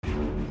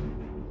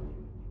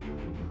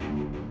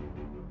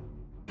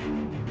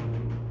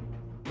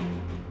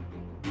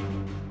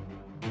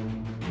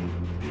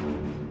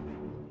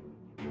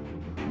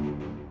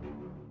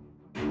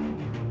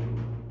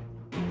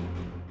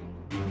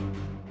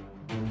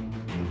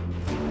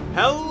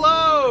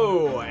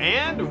Hello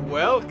and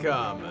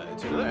welcome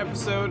to another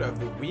episode of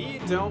the We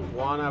Don't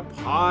Wanna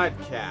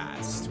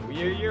podcast.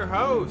 We are your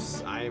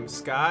hosts. I am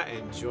Scott,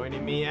 and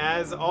joining me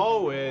as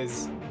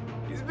always,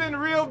 he's been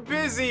real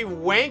busy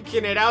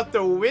wanking it out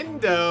the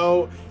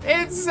window.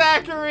 It's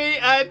Zachary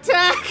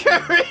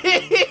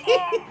Attackery.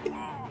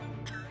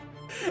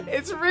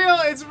 It's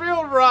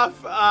real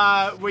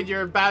rough when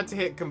you're about to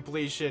hit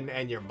completion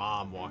and your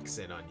mom walks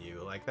in on you.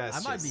 Like that's I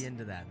might just... be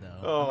into that though.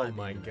 Oh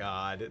my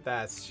god,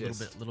 that's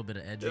just little bit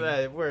of edging.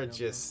 we're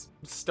just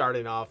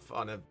starting off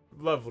on a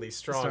lovely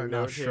strong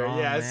note here. Strong,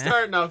 yeah, man.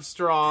 starting off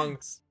strong.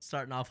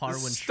 Starting off Harwin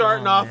strong.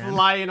 Starting off man.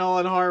 Lionel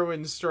and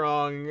Harwin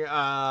strong.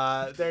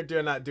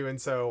 They're not doing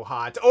so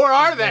hot, or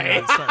are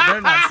they? They're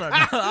not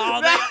starting.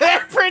 Oh,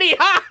 they're pretty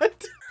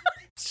hot.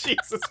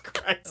 Jesus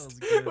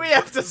Christ. Good. We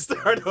have to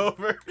start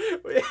over.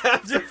 We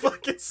have to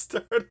fucking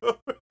start over.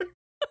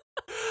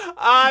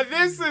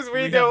 This is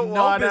We Don't have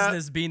no Wanna...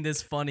 business being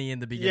this funny in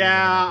the beginning.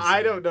 Yeah, of an episode.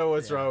 I don't know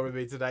what's wrong with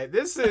me tonight.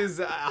 This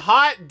is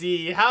Hot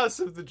D,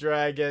 House of the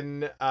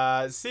Dragon,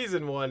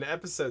 Season 1,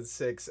 Episode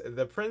 6,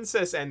 The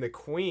Princess and the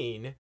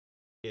Queen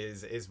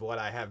is what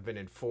I have been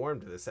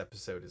informed this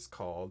episode is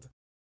called.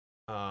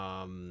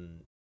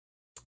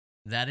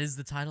 That is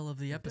the title of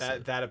the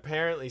episode. That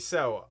apparently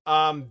so.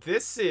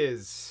 This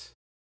is...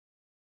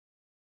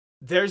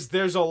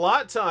 There's a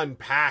lot to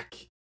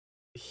unpack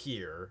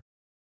here.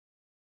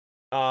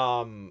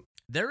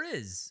 There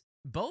is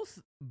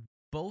both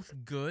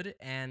good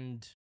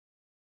and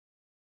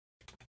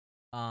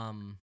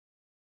well,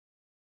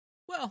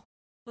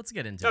 let's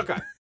get into it. Okay.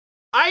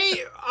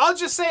 I'll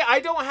just say I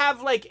don't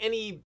have like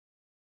any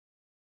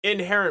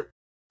inherent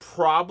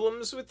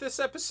problems with this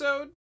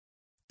episode. Okay.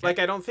 Like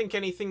I don't think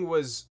anything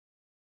was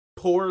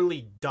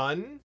poorly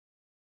done.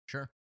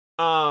 Sure.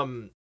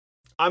 I'm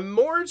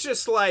more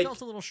just like... It felt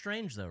a little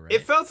strange though, right?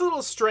 It felt a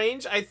little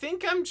strange. I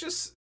think I'm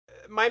just...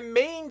 My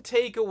main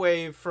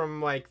takeaway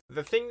from like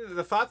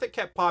the thought that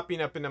kept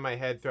popping up into my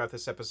head throughout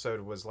this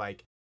episode was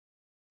like,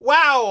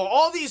 wow,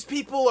 all these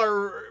people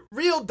are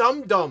real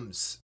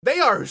dum-dums. They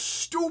are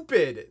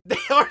stupid.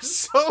 They are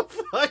so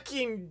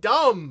fucking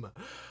dumb.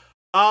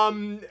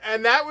 And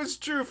that was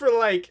true for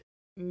like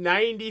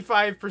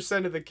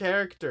 95% of the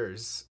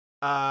characters.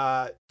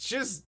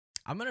 Just...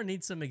 I'm gonna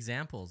need some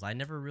examples. I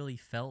never really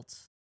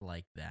felt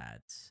like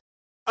that.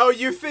 Oh,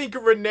 you think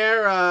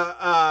Rhaenyra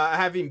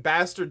having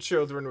bastard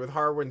children with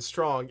Harwin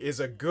Strong is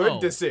a good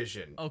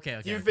decision?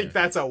 Okay. You think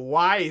that's a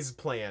wise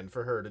plan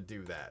for her to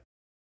do that?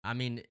 I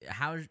mean,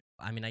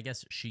 I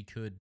guess she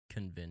could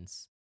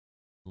convince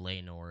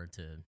Laenor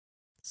to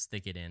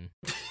stick it in.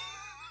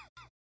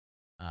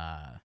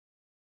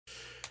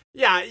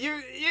 Yeah,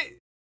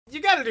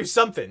 you got to do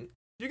something.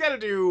 You got to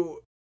do...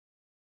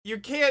 You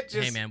can't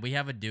just... Hey man, we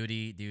have a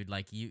duty, dude.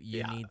 Like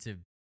you need to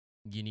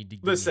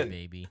give Listen, me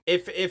a baby.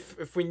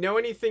 If we know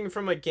anything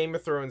from like Game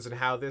of Thrones and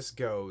how this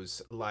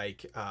goes,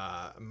 like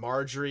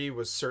Marjorie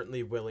was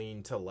certainly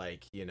willing to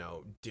like, you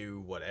know,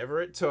 do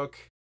whatever it took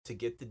to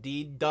get the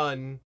deed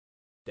done.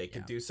 They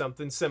could do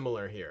something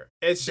similar here.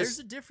 There's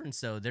a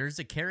difference though. There's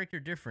a character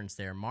difference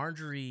there.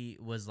 Marjorie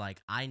was like,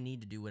 I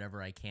need to do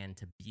whatever I can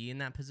to be in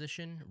that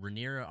position.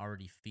 Rhaenyra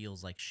already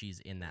feels like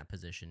she's in that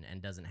position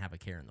and doesn't have a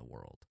care in the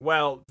world.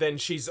 Well, then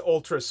she's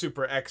ultra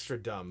super extra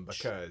dumb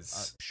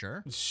because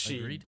sure. She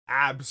Agreed.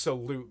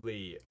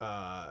 absolutely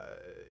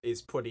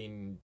is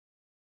putting...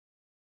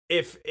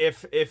 If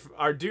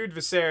our dude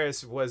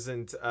Viserys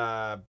wasn't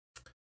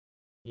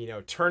you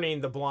know,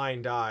 turning the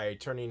blind eye,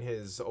 turning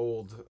his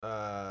old...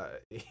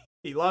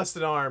 he lost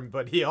an arm,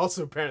 but he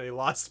also apparently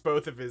lost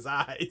both of his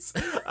eyes.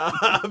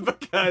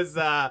 Because,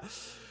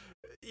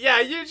 yeah,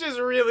 you're just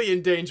really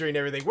endangering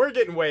everything. We're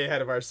getting way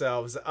ahead of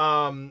ourselves.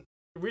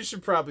 We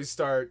should probably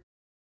start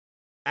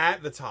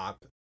at the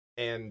top.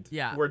 And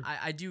yeah,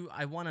 I do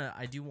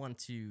want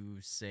to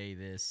say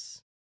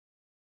this.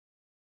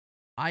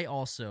 I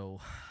also,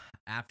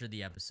 after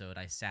the episode,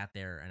 I sat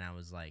there and I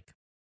was like,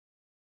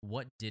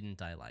 what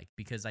didn't I like?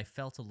 Because I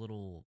felt a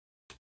little...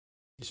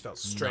 You just felt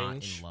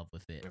strange? Not in love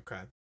with it. Okay,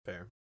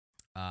 fair.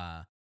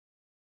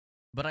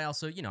 But I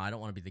also, you know, I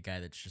don't want to be the guy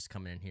that's just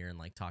coming in here and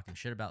like talking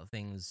shit about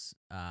things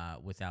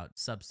without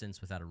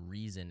substance, without a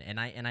reason. And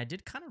I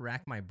did kind of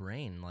rack my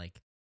brain, like,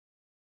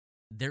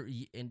 there...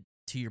 And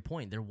to your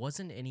point, there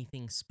wasn't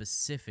anything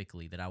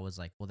specifically that I was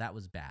like, well, that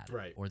was bad.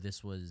 Right. Or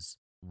this was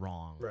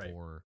wrong. Right.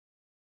 Or...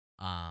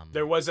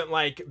 there wasn't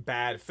like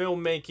bad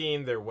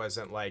filmmaking. There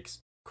wasn't like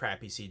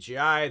crappy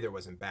CGI. There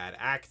wasn't bad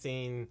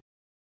acting.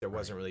 There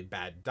wasn't really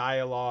bad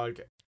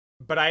dialogue.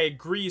 But I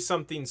agree,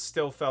 something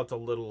still felt a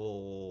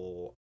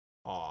little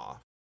off.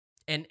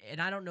 And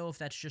I don't know if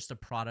that's just a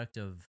product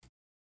of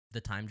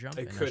the time jump.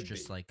 It and could that's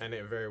just be. Like and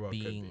it very well could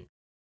be.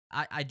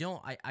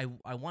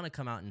 I want to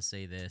come out and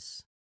say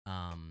this.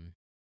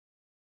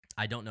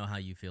 I don't know how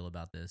you feel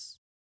about this.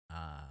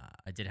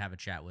 I did have a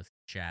chat with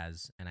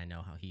Chaz, and I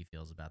know how he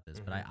feels about this.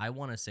 But I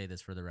want to say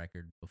this for the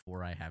record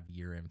before I have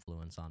your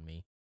influence on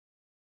me.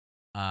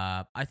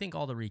 I think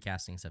all the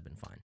recastings have been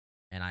fine,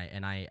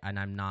 and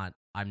I'm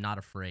not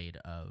afraid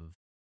of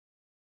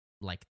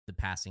like the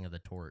passing of the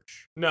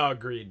torch. No,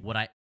 agreed. What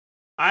I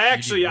I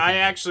okay,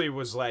 actually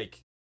was like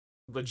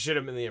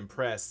legitimately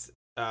impressed.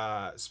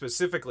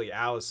 Specifically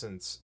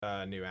Allison's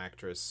new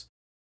actress,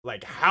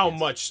 like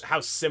how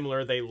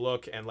similar they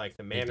look, and like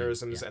the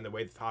mannerisms and the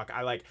way they talk.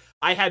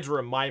 I had to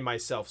remind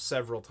myself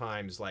several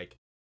times, like,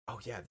 oh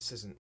yeah,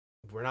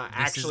 we're not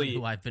actually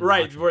who I've been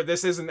right. watching. Where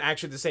this isn't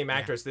actually the same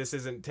actress. This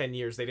isn't 10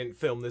 years. They didn't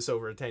film this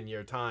over a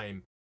 10-year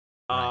time.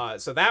 Right.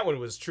 So that one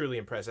was truly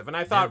impressive, and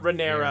I thought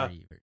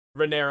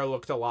Rhaenyra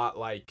looked a lot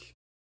like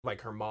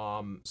her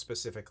mom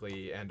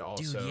specifically, and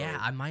also dude, yeah,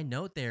 I might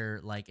note there,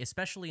 like,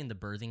 especially in the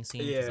birthing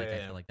scene, because like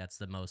I feel like that's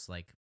the most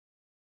like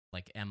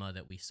Emma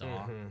that we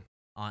saw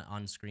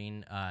on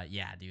screen.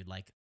 Yeah, dude,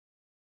 like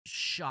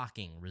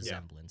shocking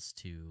resemblance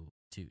to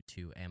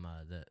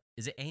Emma.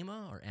 Is it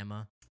Emma or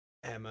Emma?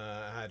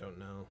 Emma, I don't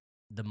know.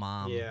 The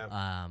mom.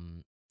 Yeah.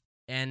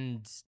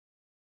 And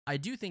I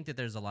do think that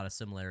there's a lot of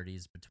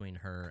similarities between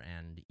her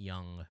and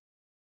young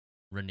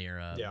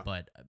Rhaenyra,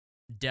 but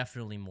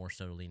definitely more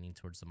so leaning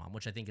towards the mom,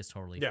 which I think is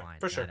totally fine.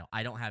 For sure.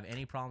 I don't have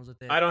any problems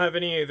with it. I don't have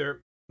any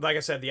either. Like I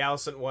said, the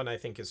Alicent one I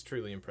think is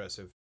truly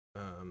impressive.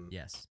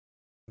 Yes.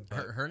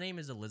 Her name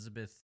is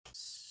Elizabeth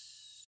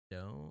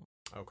Stone.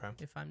 Okay.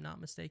 If I'm not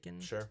mistaken.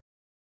 Sure.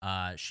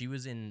 She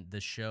was in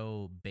the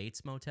show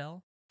Bates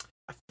Motel.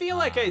 I feel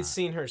like I'd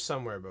seen her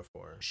somewhere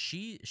before.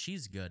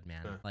 She's good,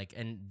 man. Like,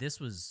 and this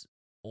was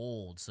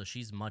old, so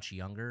she's much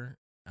younger.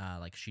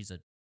 Like she's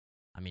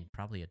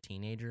probably a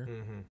teenager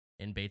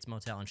in Bates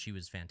Motel, and she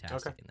was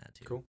fantastic in that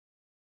too. Cool.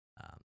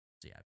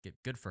 So yeah,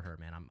 good for her,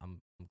 man. I'm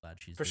glad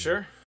she's for doing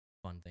sure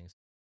fun things.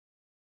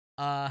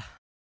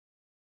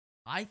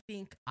 I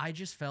think I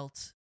just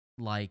felt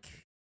like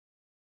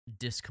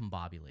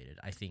discombobulated.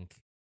 I think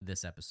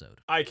this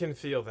episode. I can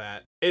feel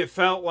that. It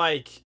felt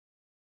like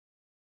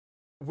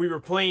we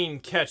were playing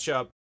catch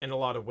up in a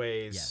lot of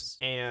ways,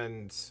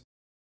 and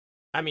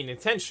I mean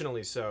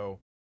intentionally so.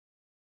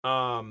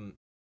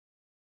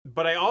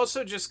 But I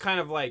also just kind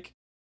of like,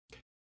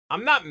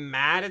 I'm not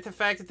mad at the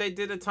fact that they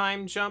did a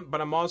time jump,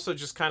 but I'm also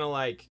just kind of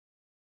like,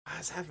 I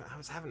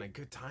was having a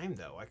good time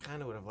though. I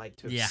kind of would have liked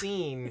to have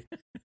seen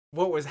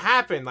what was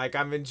happening. Like,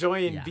 I'm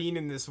enjoying being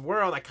in this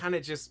world. I kind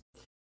of just,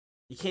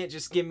 you can't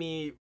just give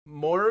me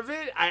more of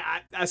it.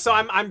 So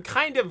I'm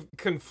kind of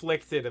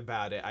conflicted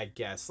about it, I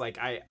guess. Like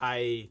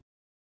I'm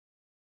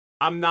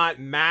not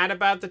mad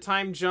about the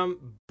time jump,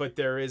 but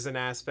there is an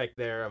aspect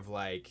there of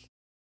like,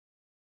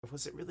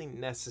 was it really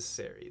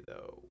necessary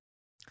though?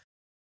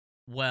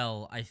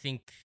 Well, I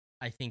think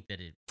that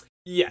it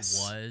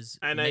was,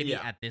 and maybe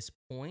at this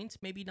point,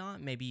 maybe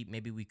not. Maybe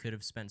we could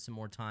have spent some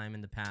more time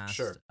in the past.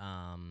 Sure.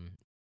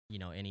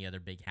 Any other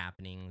big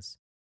happenings?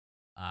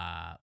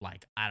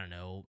 Like, I don't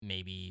know,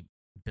 maybe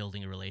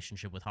building a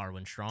relationship with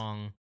Harwin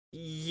Strong.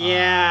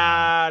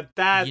 Yeah,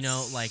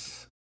 that's like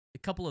a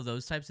couple of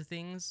those types of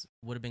things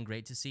would have been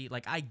great to see.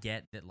 Like, I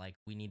get that, like,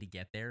 we need to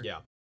get there. Yeah.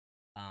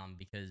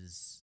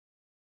 Because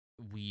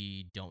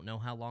we don't know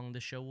how long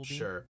the show will be.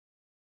 Sure.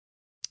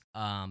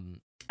 And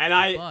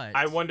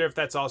I wonder if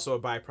that's also a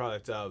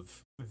byproduct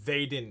of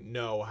they didn't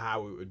know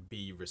how it would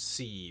be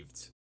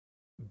received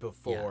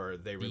before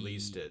they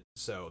released it.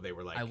 So they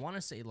were like, I want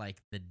to say like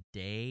the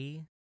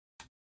day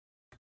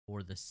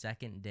or the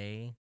second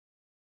day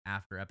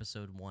after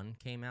episode 1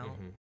 came out,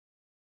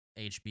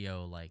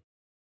 HBO like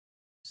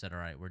said, all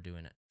right, we're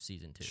doing it,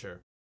 season 2. Sure.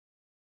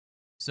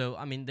 So,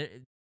 I mean,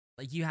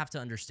 like, you have to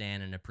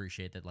understand and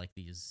appreciate that, like,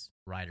 these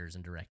writers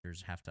and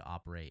directors have to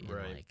operate in,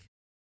 like,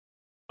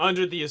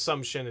 under the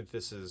assumption that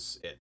this is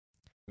it,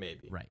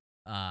 maybe. Right.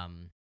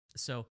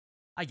 So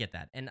I get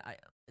that. And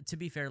to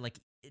be fair, like,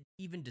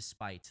 even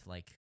despite,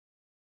 like,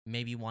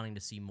 maybe wanting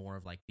to see more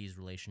of, like, these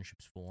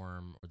relationships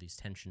form or these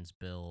tensions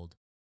build,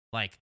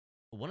 like,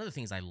 one of the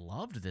things I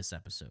loved this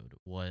episode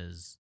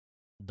was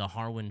the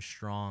Harwin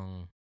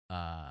Strong,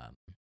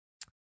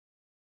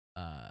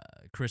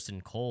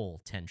 Kristen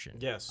Cole tension.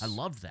 Yes. I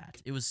loved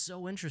that. It was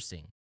so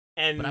interesting.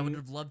 But I would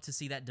have loved to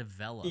see that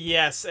develop.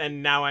 Yes,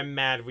 and now I'm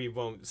mad we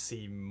won't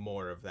see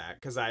more of that,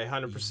 because I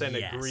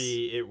 100%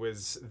 agree. It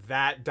was,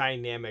 that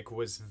dynamic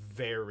was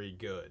very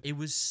good. It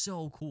was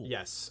so cool.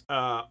 Yes.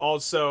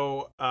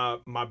 Also,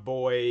 my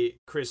boy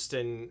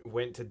Kristen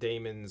went to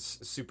Damon's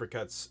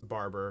Supercuts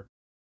barber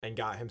and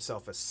got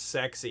himself a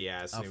sexy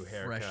ass new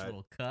haircut. Fresh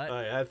little cut.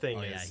 That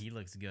thing yeah, he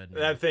looks good,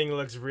 man. That thing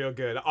looks real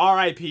good.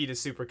 R.I.P. to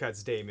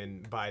Supercuts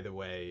Damon, by the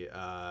way.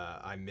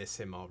 I miss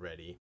him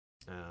already.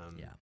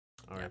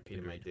 R.I.P.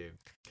 to my dude.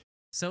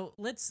 So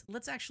let's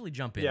actually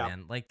jump in,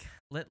 man. Like,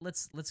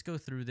 let's go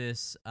through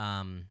this.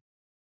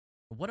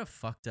 What a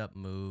fucked up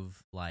move,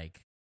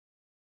 like,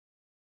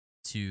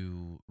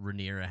 to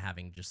Rhaenyra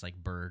having just like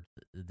birthed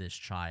this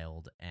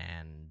child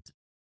and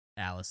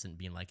Alicent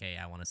being like, "Hey,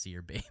 I want to see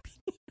your baby."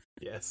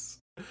 Yes.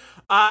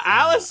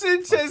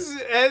 Alicent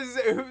has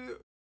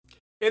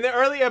in the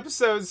early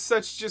episodes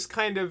such just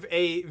kind of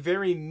a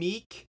very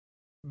meek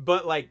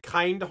but like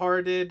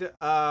kind-hearted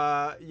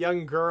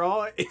young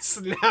girl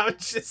is now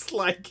just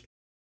like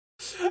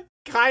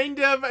kind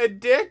of a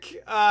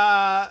dick,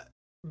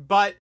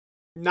 but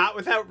not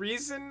without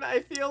reason, I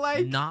feel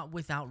like. Not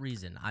without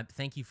reason. I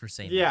thank you for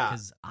saying that, Yeah.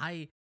 because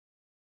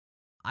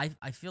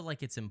I feel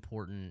like it's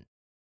important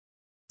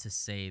to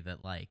say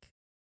that, like,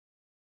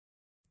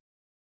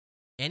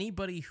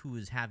 anybody who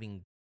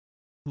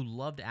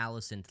loved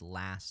Alicent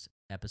last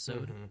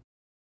episode Mhm.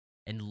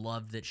 and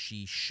loved that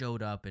she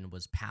showed up and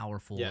was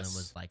powerful and Yes.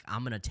 was like,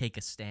 I'm gonna take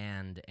a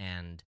stand,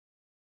 and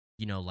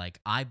like,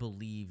 I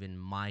believe in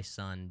my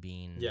son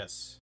being,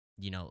 Yes.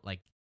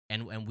 like,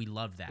 and we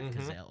loved that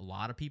because Mhm. a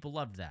lot of people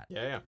loved that.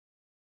 Yeah.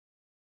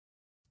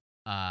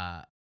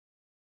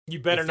 You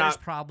If better there's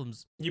not.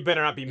 problems, You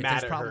better not be if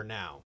mad there's at her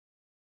now.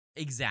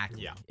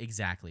 exactly, Yeah.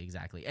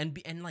 exactly,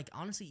 and like,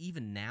 honestly,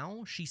 even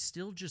now, she's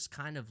still just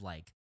kind of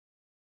like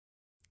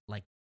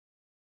like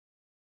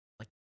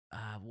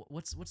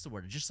what's the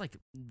word? Just like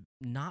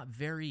not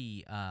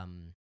very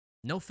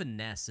no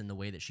finesse in the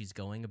way that she's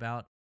going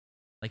about.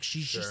 Like,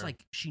 she's just Sure.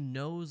 like, she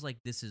knows, like,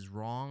 this is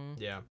wrong,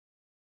 Yeah.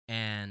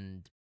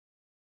 and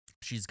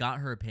she's got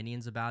her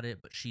opinions about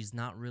it, but she's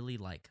not really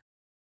like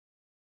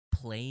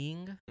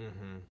playing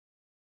Mm-hmm.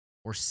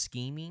 or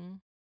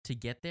scheming to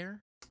get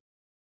there.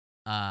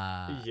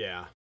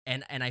 Yeah.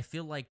 And I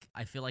feel like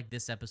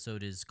this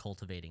episode is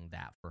cultivating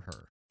that for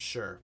her,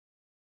 Sure.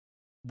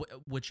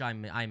 which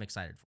I'm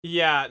excited for.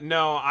 Yeah,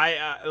 no,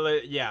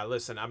 yeah,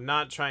 listen, I'm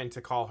not trying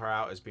to call her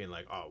out as being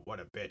like, oh, what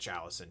a bitch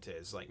Alicent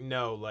is. Like,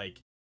 no, like,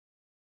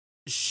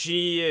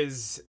 she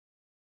is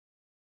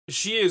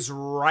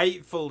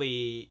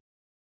rightfully,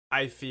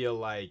 I feel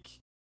like,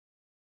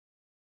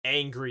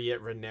 angry at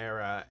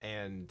Rhaenyra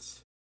and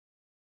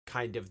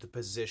kind of the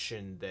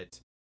position that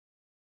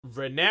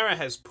Rhaenyra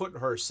has put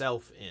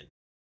herself in.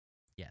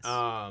 Yes.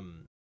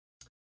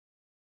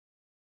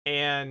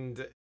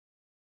 And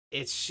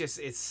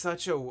it's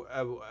such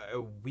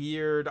a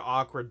weird,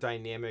 awkward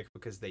dynamic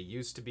because they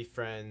used to be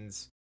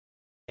friends,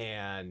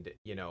 and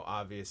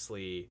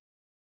obviously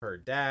her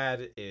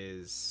dad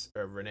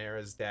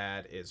Rhaenyra's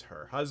dad is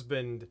her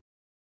husband,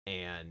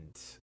 and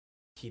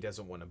he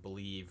doesn't want to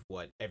believe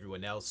what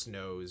everyone else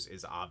knows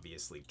is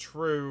obviously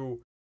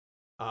true.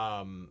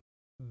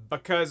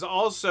 Because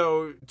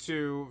also,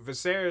 to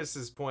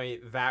Viserys's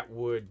point, that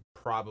would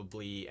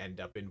probably end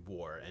up in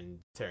war and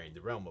tearing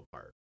the realm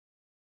apart.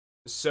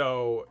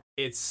 So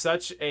it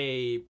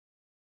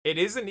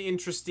is an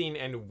interesting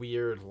and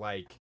weird,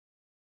 like,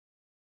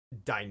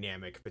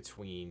 dynamic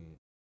between,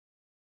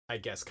 I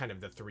guess, kind of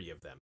the three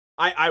of them.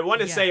 I want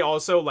to say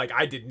also, like,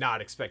 I did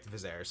not expect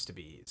Viserys to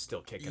be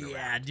still kicking around.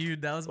 Yeah,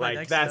 dude, that was my like,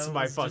 next that's note,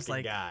 my was just fucking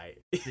like, guy.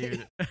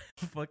 dude,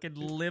 fucking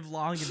live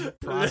long and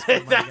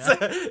prosper, my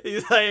guy.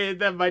 He's like,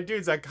 that my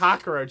dude's a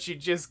cockroach. You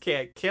just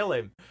can't kill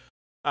him.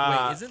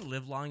 Wait, isn't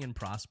live long and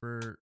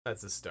prosper?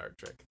 That's a Star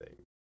Trek thing.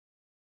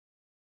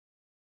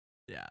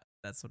 Yeah,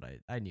 that's what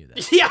I knew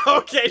that. Yeah,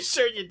 okay,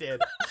 sure you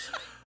did.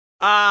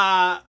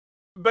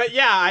 But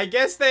yeah, I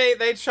guess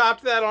they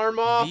chopped that arm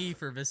off. V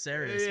for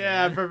Viserys.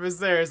 Yeah, man. for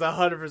Viserys,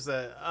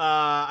 100%.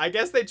 I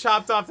guess they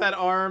chopped off that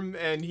arm,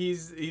 and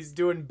he's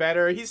doing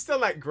better. He's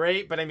still not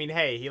great, but I mean,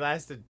 hey, he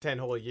lasted 10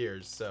 whole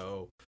years,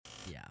 so.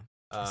 Yeah.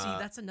 See,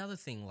 that's another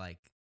thing. Like,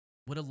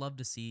 would have loved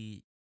to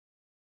see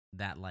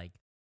that, like,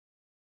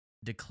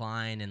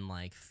 decline and,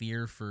 like,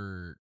 fear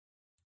for,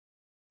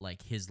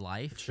 like, his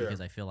life. Sure.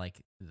 Because I feel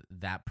like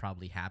that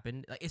probably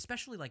happened, like,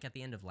 especially, like, at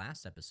the end of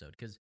last episode.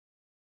 Because,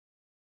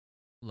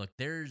 look,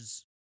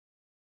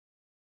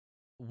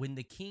 when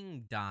the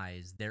king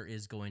dies, there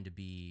is going to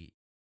be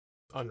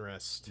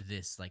unrest,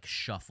 this, like,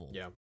 shuffle,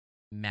 yeah,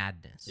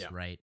 madness, yeah,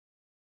 right?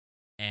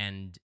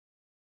 And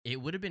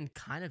it would have been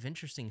kind of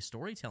interesting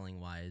storytelling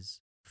wise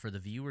for the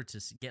viewer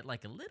to get,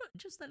 like,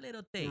 just a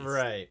little taste,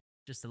 right?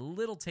 Just a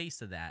little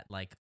taste of that,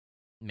 like,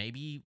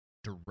 maybe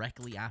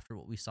directly after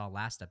what we saw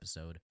last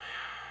episode,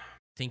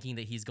 thinking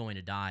that he's going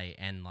to die,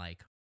 and,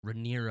 like,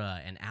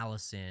 Rhaenyra and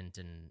Alicent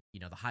and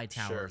the High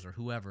Towers or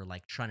whoever,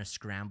 like, trying to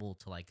scramble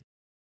to, like,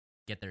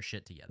 get their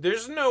shit together.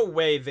 There's no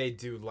way they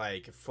do,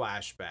 like,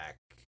 flashback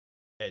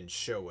and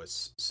show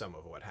us some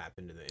of what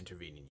happened in the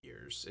intervening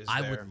years.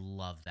 I would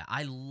love that.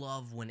 I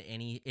love when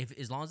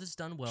as long as it's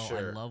done well.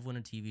 Sure. I love when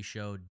a TV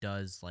show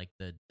does, like,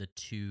 the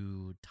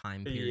two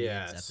time periods.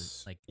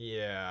 Yes. Like,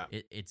 yeah,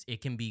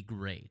 it can be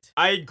great.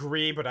 I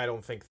agree, but I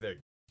don't think they're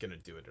gonna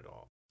do it at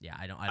all. Yeah,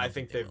 I don't I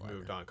think they've will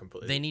moved ever. on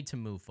completely. They need to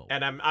move forward.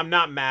 And I'm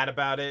not mad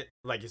about it.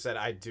 Like you said,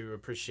 I do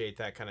appreciate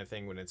that kind of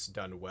thing when it's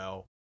done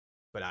well,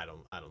 but I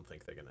don't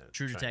think they're gonna.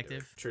 True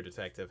Detective. True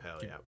Detective. Hell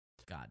yeah.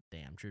 God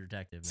damn, True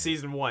Detective. Man.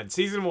 Season one.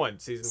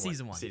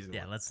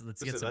 Yeah, let's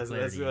get some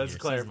clarity. Let's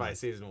clarify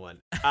season one.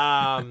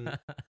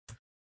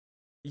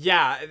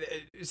 Yeah,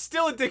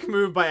 still a dick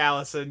move by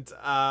Alicent.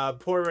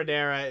 Poor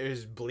Rhaenyra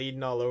is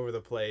bleeding all over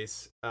the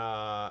place.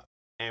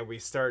 And we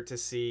start to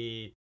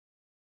see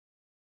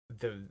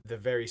the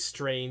very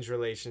strange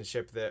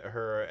relationship that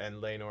her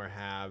and Laenor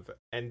have.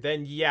 And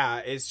then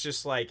it's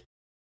just like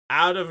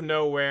out of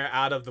nowhere,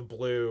 out of the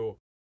blue,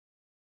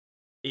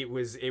 it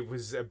was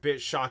a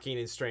bit shocking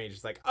and strange.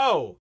 It's like,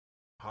 oh,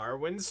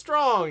 Harwin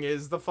Strong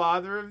is the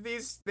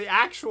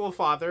actual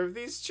father of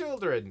these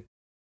children.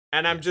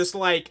 And I'm just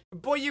like,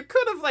 boy, you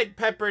could have, like,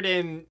 peppered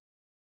in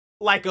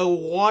like a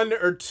 1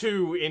 or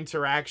 2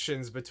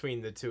 interactions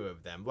between the two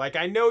of them. Like,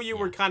 I know you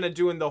were kind of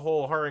doing the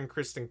whole her and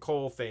Kristen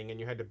Cole thing, and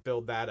you had to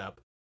build that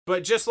up,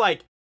 but just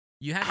like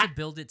you had to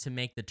build it to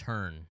make the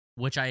turn,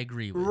 which I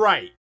agree with.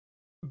 right.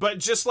 But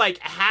just like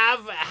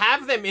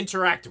have them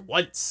interact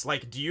once.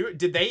 Like,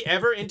 did they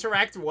ever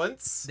interact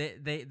once?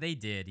 They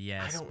did,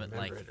 yes, I don't but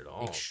remember like it at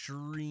all.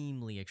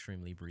 extremely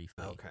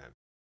briefly. Okay.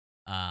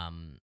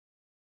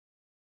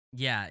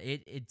 Yeah,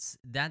 it's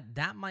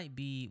that might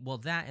be, well,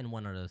 that and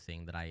one other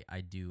thing that I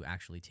do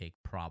actually take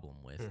problem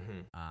with,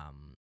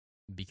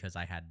 because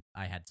I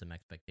had some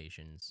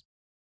expectations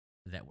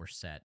that were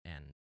set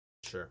and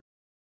Sure.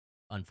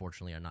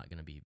 unfortunately are not going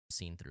to be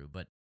seen through.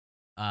 But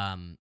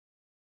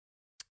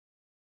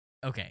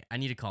okay, I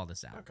need to call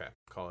this out. Okay,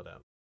 call it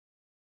out.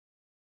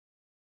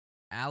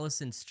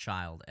 Alicent's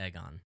child,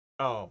 Aegon.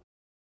 Oh,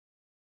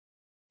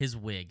 His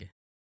wig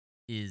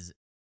is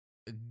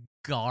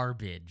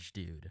garbage,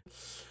 dude.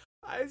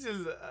 I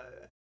just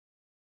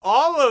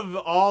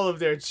all of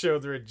their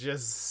children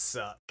just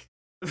suck.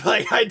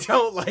 Like, I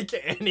don't like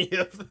any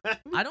of them.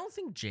 I don't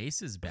think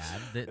Jace is bad.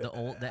 The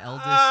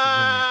eldest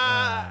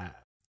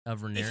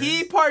of Rhaenyra.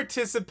 He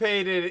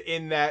participated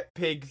in that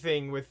pig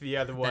thing with the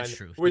other one, That's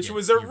true. which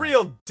was a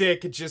real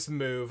dick just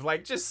move,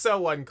 like just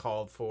so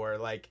uncalled for.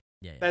 Like,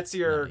 yeah. That's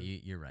your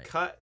you're right.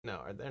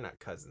 No, they're not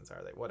cousins,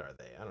 are they? What are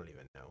they? I don't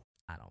even know.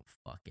 I don't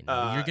fucking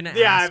know. You're gonna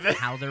ask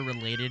how they're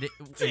related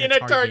in a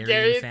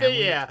Targaryen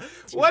family? Yeah.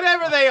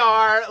 Whatever they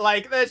are,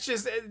 like, that's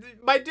just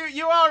my dude.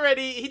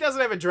 He doesn't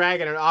have a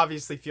dragon and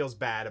obviously feels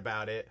bad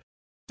about it.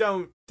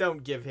 Don't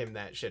give him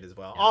that shit as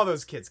well. Yeah. All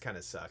those kids kind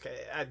of suck.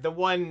 The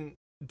one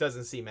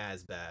doesn't seem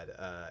as bad.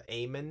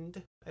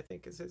 Aemond, I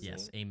think is his name.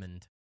 Yes,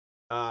 Aemond.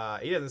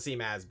 He doesn't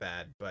seem as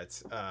bad,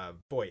 but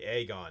boy,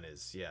 Aegon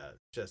is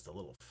just a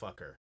little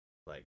fucker.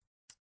 Like,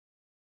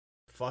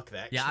 fuck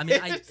that. Yeah,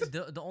 kid. I mean,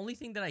 the only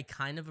thing that I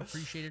kind of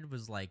appreciated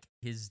was like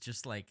his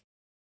just like.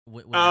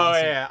 When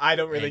I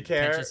don't really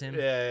care. Him,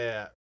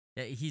 yeah.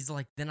 He's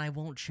like, then I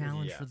won't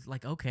challenge for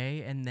like,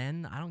 okay, and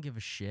then I don't give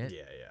a shit.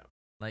 Yeah.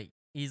 Like,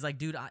 he's like,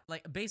 dude,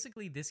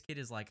 basically this kid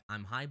is like,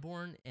 I'm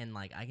highborn and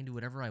like I can do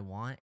whatever I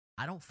want.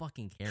 I don't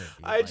fucking care,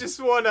 dude. I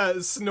just want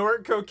to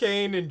snort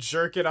cocaine and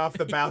jerk it off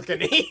the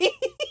balcony.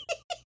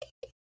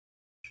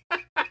 I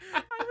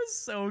was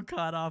so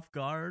caught off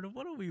guard.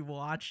 What are we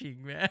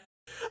watching, man?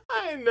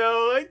 I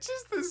know, like,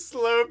 just the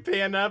slow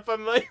pan up.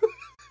 I'm like,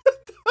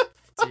 what the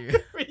fuck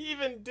are we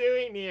even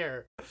doing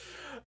here?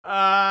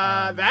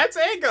 That's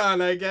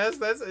Aegon, I guess.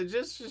 That's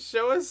just to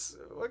show us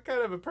what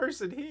kind of a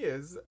person he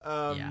is.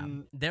 Yeah,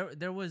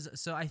 there was.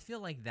 So I feel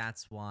like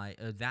that's why.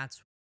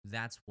 That's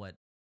what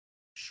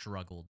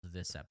struggled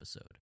this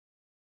episode.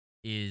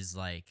 Is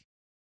like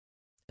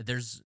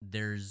there's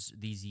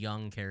these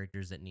young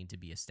characters that need to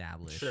be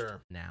established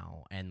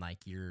now, and like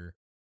you're.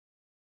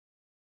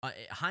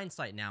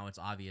 Hindsight now, it's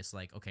obvious.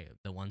 Like, okay,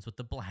 the ones with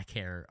the black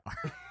hair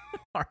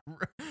are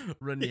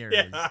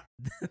Rhaenyra's. Yeah.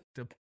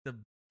 the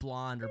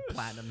blonde or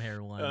platinum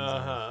hair ones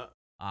are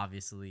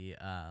obviously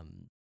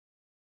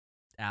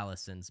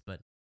Alicent's, but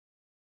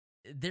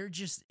they're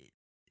just.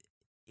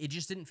 It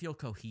just didn't feel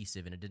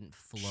cohesive and it didn't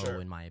flow,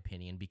 in my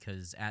opinion,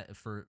 because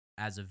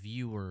as a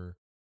viewer,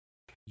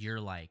 you're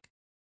like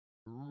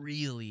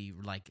really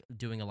like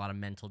doing a lot of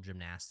mental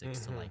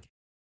gymnastics to like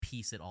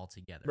piece it all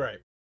together,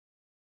 right?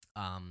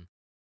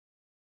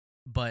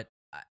 But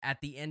at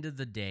the end of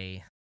the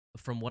day,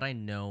 from what I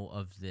know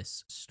of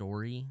this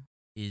story,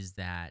 is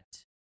that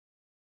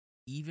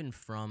even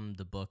from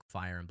the book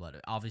Fire and Blood,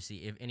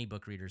 obviously, if any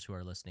book readers who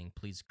are listening,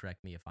 please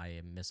correct me if I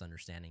am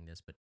misunderstanding this,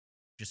 but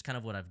just kind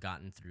of what I've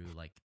gotten through,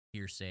 like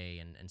hearsay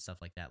and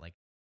stuff like that, like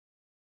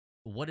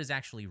what is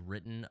actually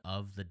written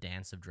of the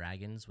Dance of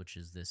Dragons, which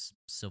is this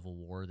civil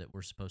war that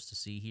we're supposed to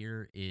see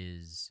here,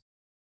 is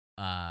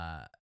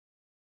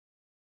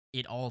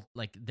it all,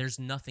 like, there's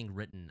nothing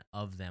written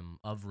of them,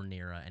 of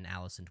Rhaenyra and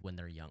Alicent when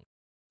they're young.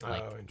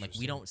 Like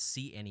we don't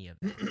see any of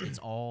it. It's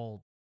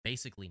all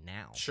basically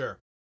now.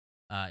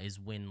 Is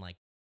when like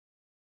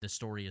the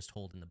story is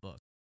told in the book.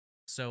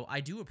 So I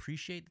do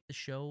appreciate that the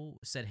show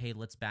said, hey,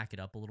 let's back it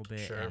up a little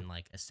bit and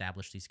like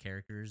establish these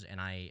characters. And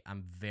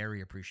I'm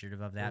very appreciative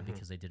of that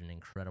because they did an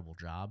incredible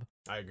job.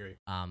 I agree.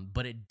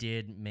 But it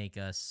did make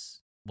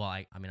us, well,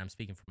 I mean, I'm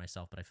speaking for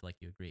myself, but I feel like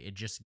you agree.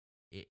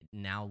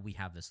 Now we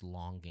have this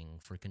longing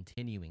for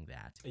continuing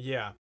that.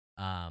 Yeah.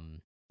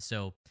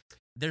 So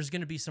there's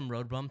going to be some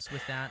road bumps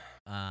with that.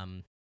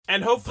 And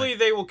hopefully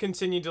they will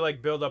continue to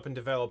like build up and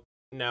develop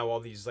now all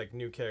these like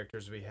new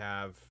characters we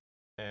have.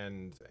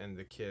 And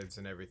the kids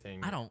and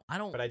everything. I don't.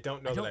 But I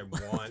don't know that I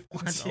want.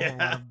 Want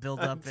to build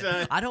up.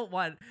 I don't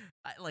want.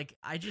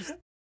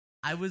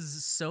 I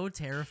was so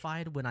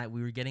terrified when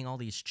we were getting all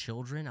these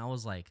children. I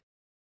was like,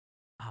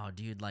 oh,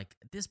 dude, like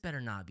this better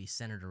not be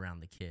centered around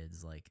the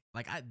kids.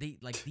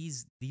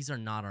 These are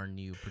not our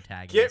new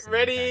protagonists. Get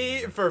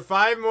ready for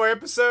 5 more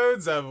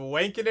episodes of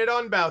wanking it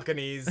on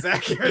balconies,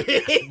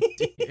 Zachary.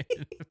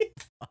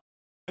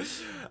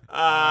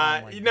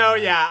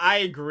 Yeah, I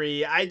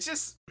agree.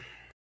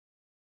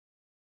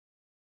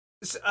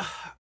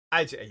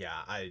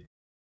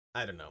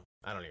 I don't know.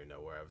 I don't even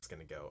know where I was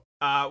gonna go.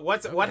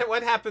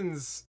 What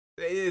happens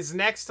is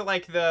next to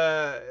like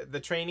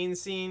the training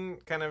scene,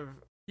 kind of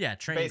Yeah,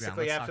 training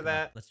basically ground. after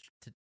that.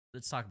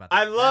 Let's talk about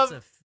I that. love.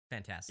 That's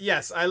fantastic.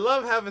 Yes, I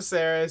love how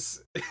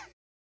Viserys,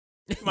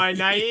 my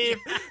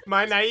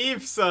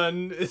naive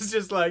son, is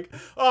just like,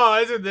 oh,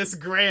 isn't this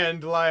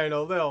grand,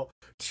 Lionel? They'll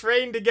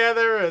train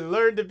together and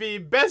learn to be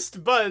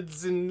best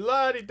buds and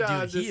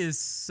la-di-da. Dude, he is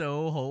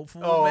so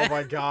hopeful. Oh man.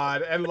 my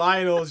god! And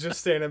Lionel's just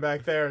standing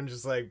back there and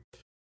just like,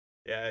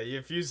 yeah,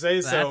 if you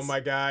say so, my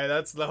guy.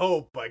 That's the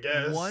hope, I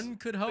guess. One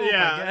could hope.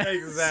 Yeah, I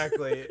guess.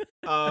 exactly.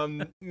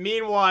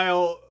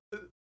 Meanwhile,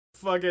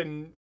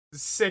 fucking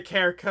sick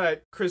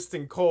haircut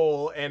Kristen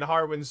Cole and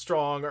Harwin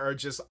Strong are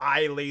just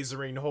eye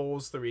lasering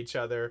holes through each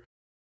other.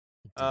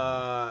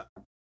 God,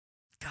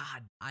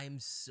 I am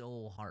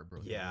so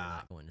heartbroken. Yeah, we're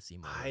not going to see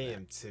more. I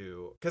am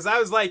too. Because I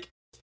was like,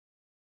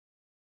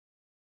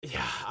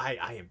 yeah,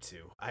 I am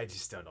too. I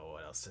just don't know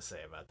what else to say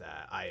about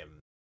that. I am.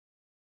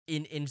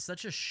 In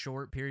such a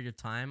short period of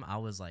time, I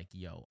was like,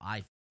 yo,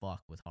 I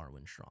fuck with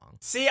Harwin Strong.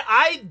 See,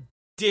 I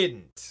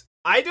didn't.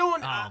 I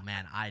don't. Oh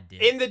man, I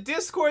did. In the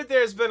Discord,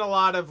 there's been a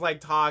lot of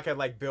like talk and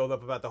like build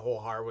up about the whole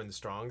Harwin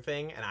Strong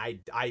thing, and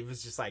I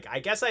was just like, I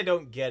guess I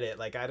don't get it.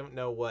 Like, I don't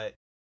know what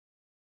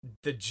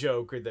the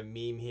joke or the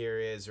meme here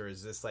is, or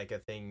is this like a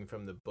thing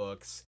from the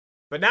books?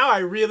 But now I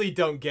really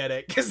don't get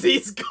it because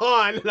he's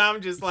gone, and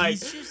I'm just like,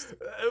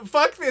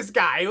 fuck this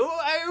guy.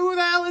 Who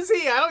the hell is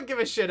he? I don't give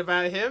a shit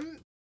about him.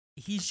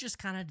 He's just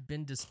kind of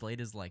been displayed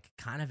as like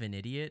kind of an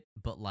idiot,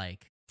 but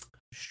like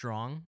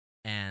strong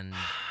and.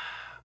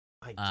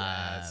 I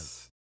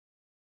guess.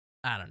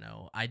 I don't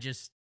know.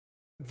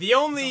 The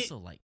only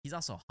he's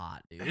also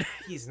hot, dude.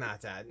 He's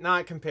not that.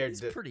 Not compared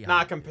he's to pretty not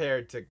hot,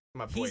 compared to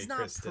my boy he's not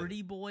Kristen.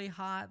 pretty boy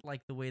hot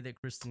like the way that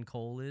Kristen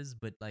Cole is,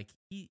 but like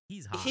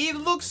he's hot. He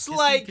dude. looks like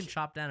like he can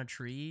chop down a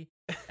tree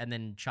and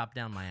then chop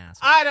down my ass.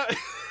 I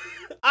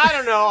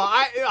don't know.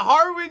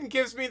 Harwin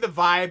gives me the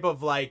vibe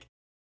of like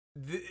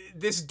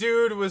this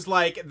dude was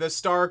like the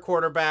star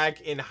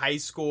quarterback in high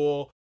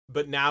school,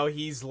 but now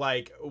he's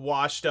like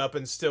washed up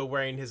and still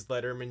wearing his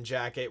Letterman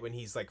jacket when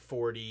he's like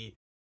 40,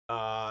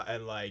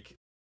 and like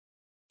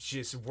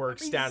just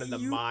works down in the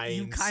mines.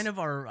 You kind of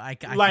are.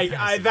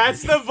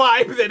 That's the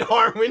vibe that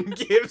Harwin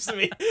gives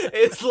me.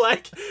 It's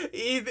like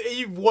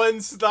he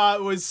once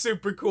thought was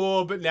super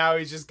cool, but now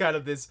he's just kind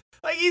of this.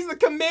 Like, he's the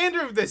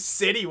commander of the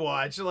City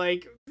Watch.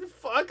 Like,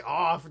 fuck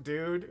off,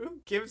 dude. Who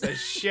gives a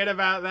shit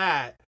about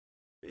that?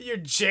 You're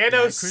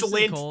Janos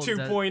Slint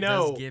 2.0.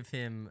 Does give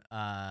him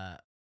a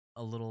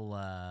little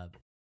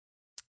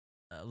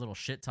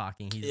shit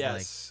talking. He's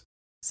like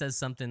says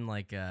something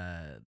like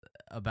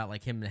about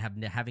like him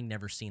having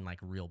never seen like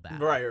real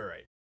battle.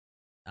 Right.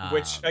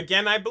 Which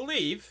again I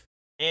believe,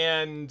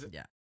 and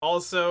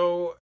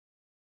also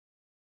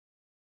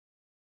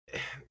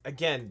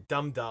again,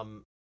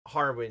 dumb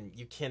Harwin,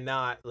 you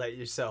cannot let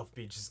yourself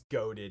be just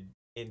goaded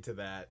into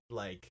that.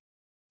 Like,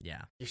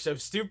 you're so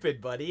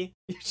stupid, buddy.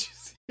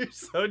 You're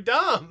so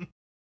dumb.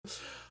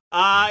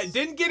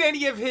 Didn't get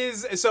any of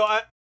his. So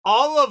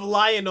all of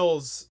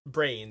Lionel's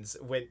brains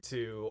went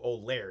to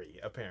old Larry,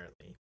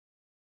 apparently.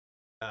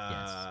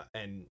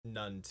 And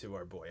none to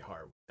our boy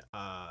Harwin.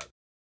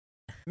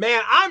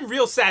 Man, I'm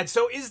real sad.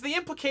 So is the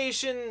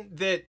implication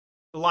that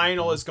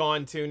Lionel is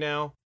gone too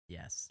now?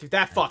 Yes. Dude,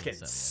 that fucking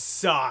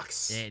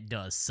sucks. It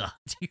does suck,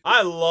 dude.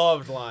 I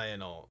loved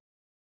Lionel.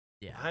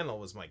 Yeah. Lionel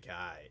was my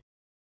guy.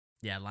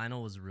 Yeah,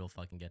 Lionel was real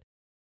fucking good.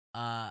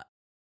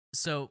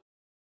 So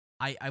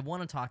I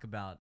want to talk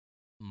about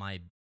my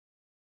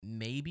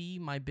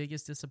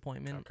biggest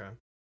disappointment. Okay.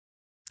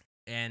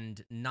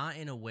 And not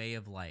in a way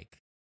of like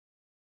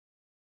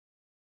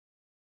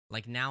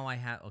now I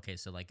have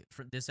so like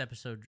for this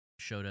episode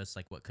showed us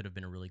like what could have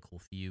been a really cool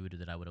feud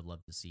that I would have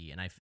loved to see,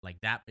 and I like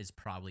that is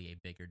probably a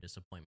bigger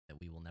disappointment that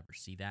we will never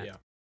see that. Yeah.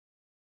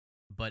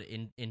 But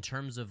in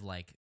terms of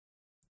like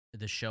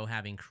the show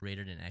having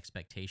created an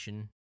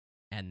expectation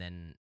and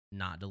then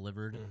not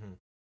delivered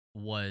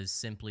was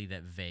simply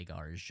that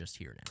Vhagar is just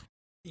here now.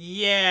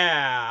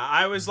 Yeah,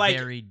 I was like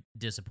very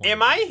disappointed.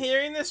 Am I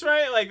hearing this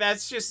right? Like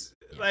that's just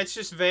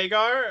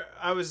Vhagar?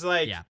 I was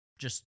like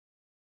just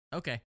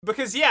okay.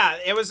 Because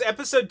it was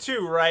episode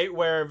 2, right,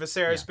 where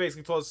Viserys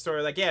basically told the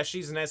story like,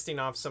 she's nesting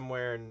off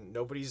somewhere and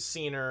nobody's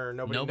seen her,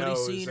 nobody's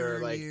knows seen her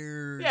like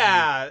years.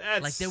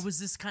 that's... like there was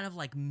this kind of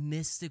like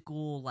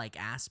mystical like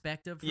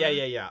aspect of her.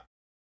 Yeah.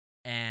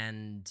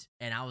 And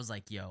I was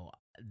like, yo,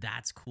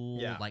 that's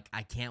cool. Yeah. Like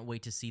I can't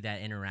wait to see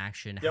that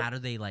interaction. Yep. How do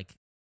they like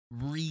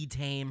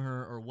retame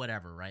her or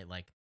whatever, right?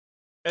 Like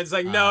it's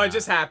like no, it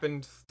just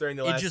happened during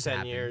the last 10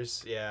 happened.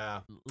 years.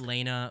 Yeah.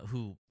 Lena,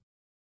 who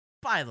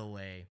by the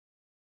way,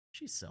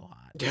 she's so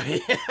hot.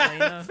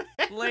 Yeah.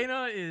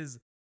 Lena is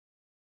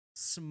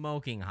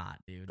smoking hot,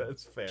 dude.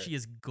 That's fair. She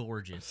is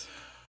gorgeous.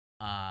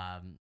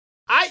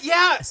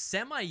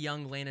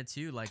 Semi-young Lena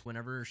too. Like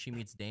whenever she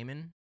meets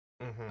Daemon,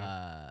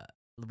 I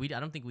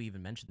don't think we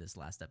even mentioned this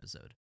last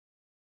episode.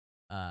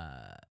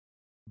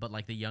 But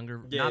like the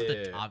younger,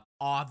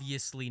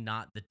 obviously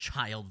not the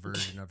child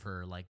version of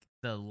her. Like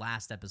the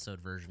last episode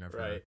version of her,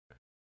 Right.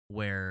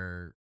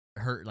 where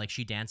her like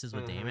she dances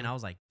with Damon. Mhm. I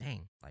was like,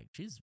 dang, like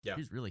she's Yeah.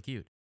 really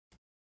cute.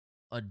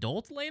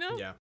 Adult Lena?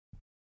 Yeah.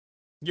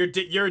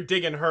 You're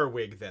digging her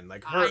wig then.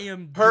 Like I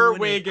am her doing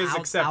wig it is out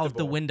acceptable.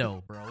 the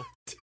window, bro.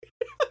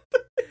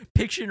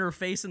 Picturing her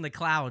face in the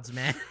clouds,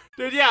 man.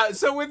 Dude, yeah.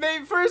 So when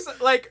we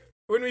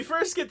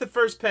first get the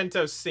first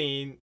Pentos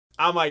scene,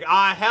 I'm like,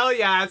 hell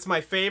yeah, it's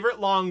my favorite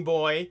long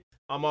boy.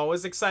 I'm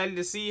always excited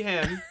to see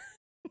him.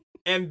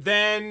 And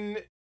then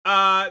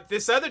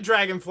this other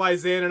dragon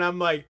flies in, and I'm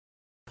like,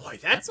 boy,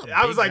 That's a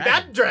I was big like,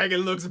 that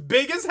dragon looks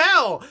big as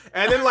hell.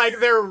 And then like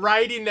they're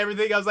riding and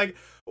everything. I was like,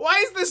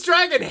 why is this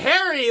dragon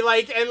hairy?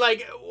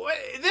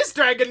 This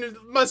dragon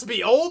must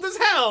be old as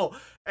hell.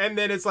 And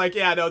then it's like,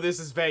 yeah, no, this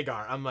is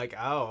Vhagar. I'm like,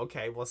 oh,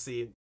 okay, we'll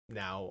see.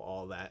 Now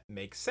all that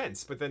makes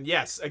sense. But then,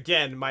 yes,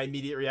 again, my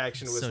immediate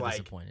reaction was so like,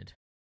 disappointed.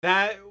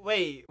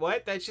 wait,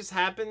 what? That just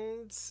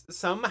happened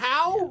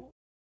somehow?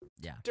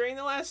 Yeah. During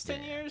the last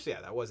 10 Yeah. years?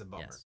 Yeah, that was a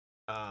bummer.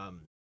 Yes.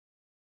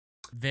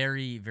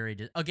 Very,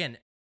 very. Again,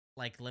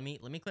 like let me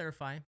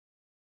clarify.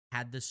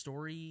 Had the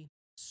story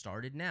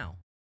started now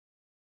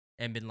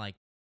and been like,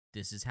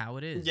 this is how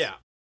it is. Yeah.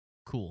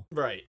 Cool.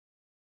 Right.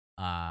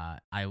 I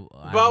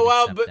Well,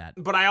 would accept that.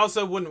 but I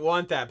also wouldn't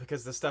want that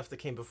because the stuff that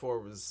came before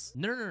was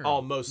No.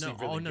 all mostly no,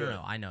 really good.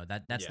 No. I know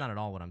that's Yeah. not at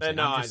all what I'm saying.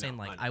 no, I'm I just saying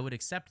know, like I know. I would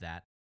accept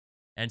that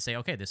and say,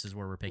 okay, this is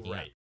where we're picking up.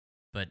 Right.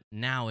 But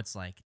now it's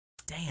like,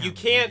 damn, You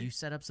can't- You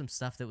set up some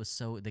stuff that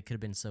could have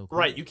been so cool.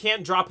 Right, you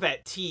can't drop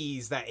that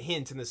tease, that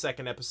hint in the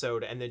second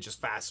episode, and then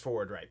just fast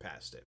forward right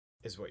past it.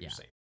 Is what you're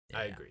saying. Yeah,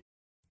 I yeah. agree.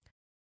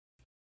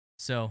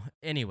 So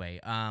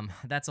anyway,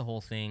 that's a whole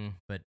thing.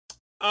 But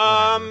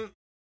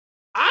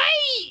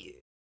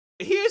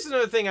Here's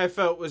another thing I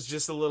felt was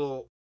just a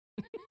little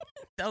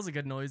that was a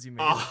good noise you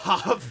made.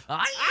 off.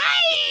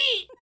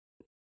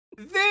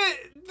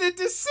 The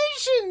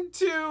decision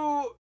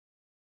to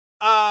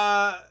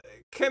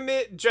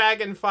commit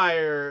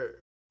Dragonfire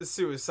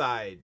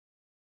suicide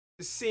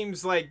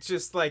seems like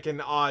just like an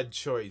odd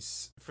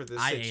choice for the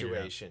I ate it up.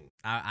 situation.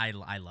 I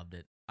loved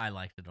it. I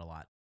liked it a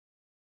lot.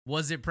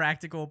 Was it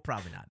practical?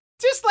 Probably not.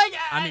 Just like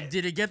I mean,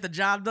 did it get the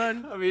job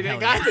done? I mean, Hell it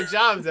got yeah. the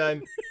job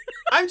done.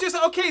 I'm just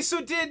okay.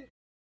 So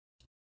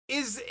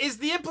is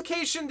the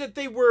implication that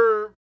they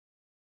were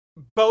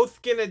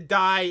both gonna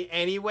die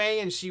anyway,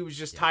 and she was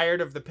just tired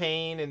of the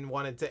pain and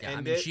wanted to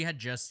end it? She had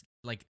just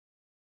like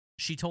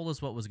she told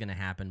us what was going to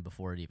happen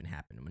before it even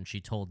happened when she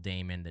told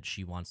Damon that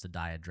she wants to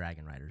die a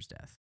Dragon Rider's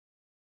death.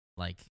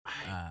 Like,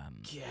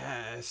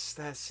 Yes,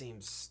 that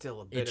seems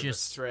still a bit of a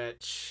just-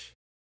 stretch.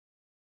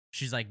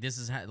 she's like, this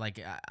is how, like,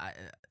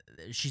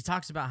 she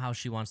talks about how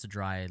she wants to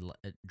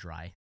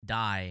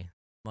die.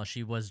 Well,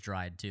 she was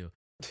dried too.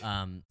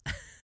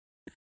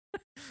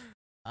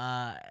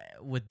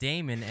 With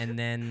Damon, and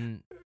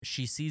then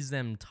she sees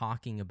them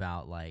talking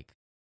about like,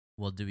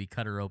 well, do we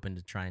cut her open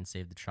to try and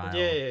save the child?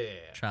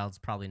 Yeah. Child's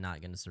probably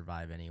not going to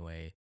survive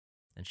anyway.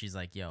 And she's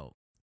like, yo,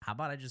 how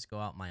about I just go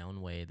out my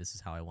own way? This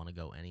is how I want to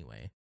go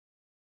anyway.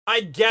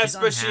 I guess, She's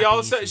but she unhappy,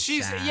 also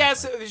she's sad,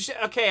 yes,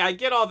 like- okay, I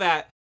get all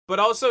that, but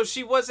also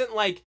she wasn't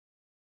like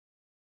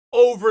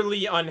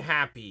overly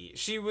unhappy.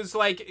 She was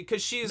like,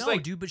 because she's No,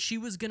 like, dude, but she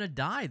was going to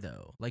die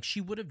though. Like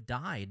she would have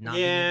died not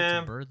being Yeah.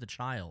 able to birth the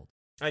child.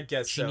 I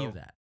guess She so. knew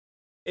that.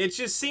 It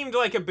just seemed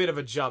like a bit of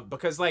a jump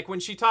because like when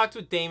she talked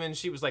with Damon,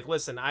 she was like,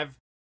 listen, I've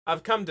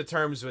come to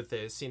terms with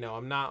this, you know,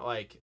 I'm not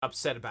like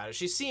upset about it.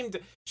 She seemed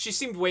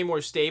way more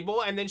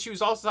stable, and then she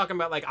was also talking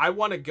about like, I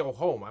want to go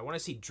home. I want to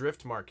see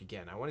Driftmark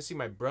again. I want to see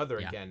my brother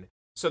Yeah. again.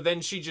 So then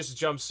she just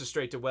jumps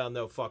straight to, well,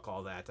 no, fuck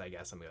all that. I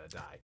guess I'm going to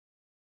die.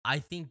 I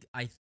think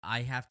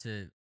I have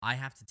to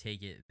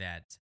take it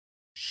that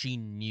she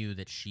knew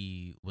that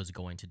she was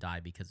going to die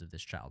because of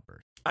this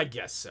childbirth. I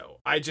guess so.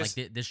 I just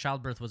like this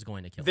childbirth was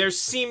going to kill her. there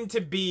seemed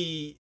to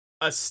be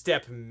a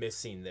step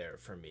missing there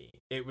for me.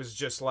 It was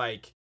just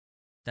like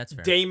That's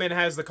fair. Damon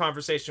has the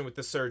conversation with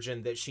the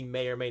surgeon that she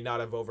may or may not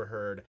have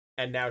overheard,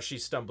 and now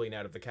she's stumbling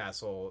out of the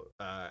castle,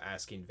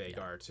 asking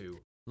Vhagar to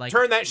like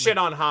turn that shit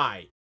on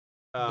high.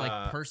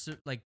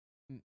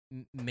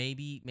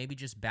 Maybe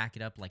just back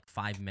it up like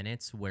 5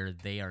 minutes where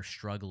they are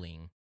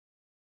struggling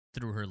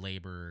through her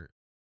labor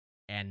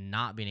and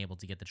not being able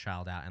to get the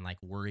child out and like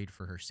worried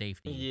for her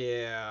safety.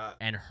 Yeah.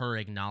 And her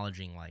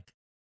acknowledging like,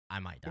 I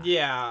might die.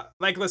 Yeah.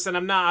 Like, listen,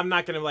 I'm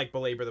not gonna like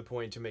belabor the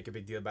point to make a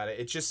big deal about it.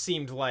 It just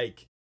seemed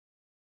like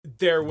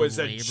there was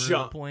a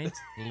jump.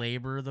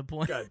 Labor the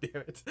point. God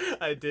damn it.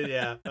 I did,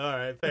 yeah. All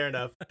right, fair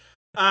enough.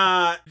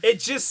 It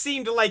just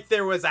seemed like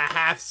there was a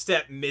half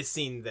step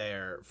missing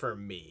there for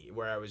me,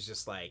 where I was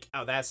just like,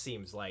 oh, that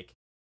seems like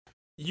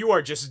you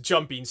are just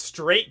jumping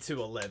straight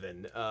to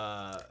 11.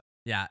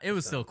 Yeah, it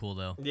was still cool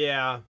though.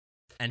 Yeah.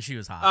 And she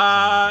was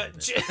hot.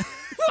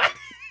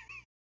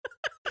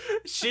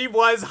 She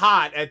was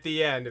hot at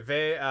the end.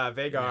 Vhagar,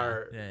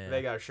 Yeah.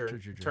 Vhagar sure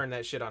True. turned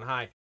that shit on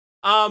high.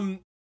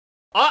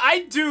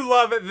 I do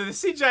love it. The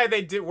CGI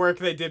they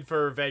did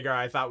for Vhagar,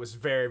 I thought was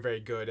very, very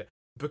good,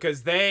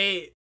 because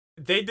they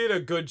did a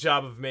good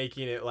job of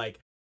making it like,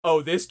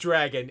 oh, this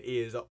dragon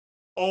is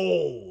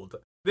old.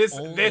 This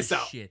Old this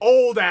as shit.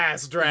 old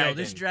ass dragon. Yo,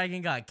 this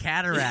dragon got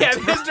cataracts. Yeah,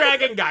 bro. this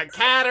dragon got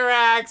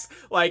cataracts.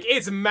 Like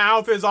its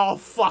mouth is all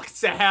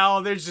fucked to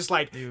hell. There's just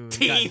like Dude, got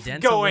teeth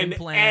dental going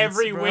implants,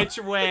 every bro. which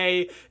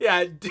way.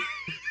 Yeah.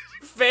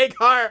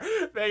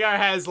 Vhagar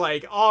has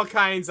like all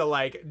kinds of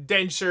like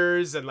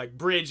dentures and like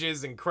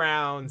bridges and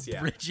crowns.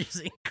 Yeah.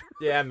 Bridges and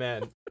Yeah,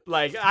 man.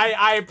 Like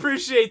I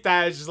appreciate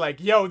that. It's just like,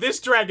 yo, this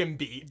dragon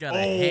beat got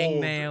old. a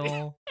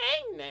hangnail.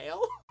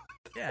 Hangnail?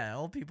 Yeah,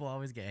 old people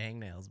always get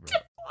hangnails, bro.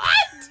 What?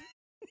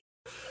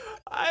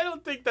 I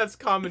don't think that's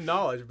common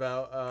knowledge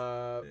about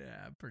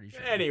Yeah, I'm pretty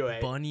sure. Anyway.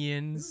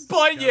 Bunions.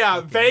 But Got yeah,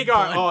 fucking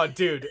Vhagar. Oh,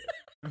 dude,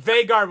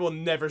 Vhagar will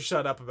never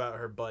shut up about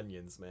her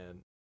bunions,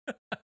 man.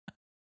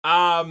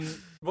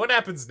 What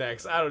happens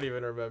next? I don't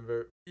even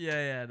remember.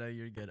 Yeah, no,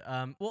 you're good.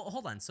 Well,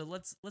 hold on. So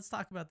let's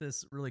talk about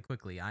this really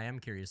quickly. I am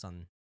curious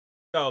on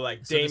Oh,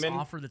 like so this Daemon.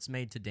 offer that's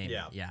made to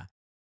Daemon. Yeah.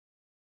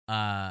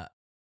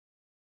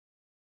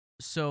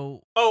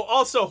 So Oh,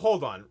 also,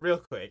 hold on, real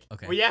quick.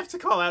 Okay. We have to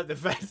call out the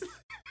fact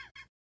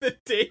that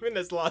Daemon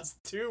has lost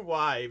 2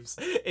 wives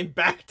in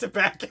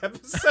back-to-back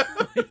episodes.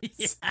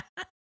 yeah.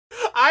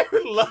 I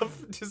would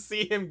love to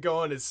see him go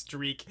on a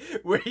streak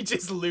where he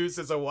just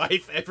loses a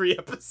wife every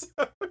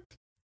episode.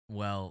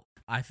 Well,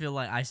 I feel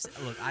like I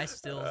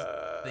still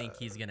think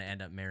he's gonna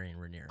end up marrying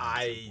Rhaenyra.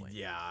 At some point.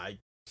 I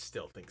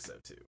still think so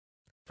too,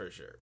 for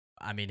sure.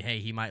 I mean, hey,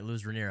 he might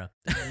lose Rhaenyra.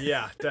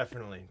 Yeah,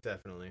 definitely.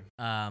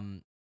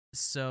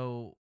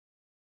 So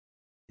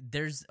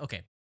there's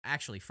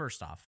actually,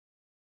 first off,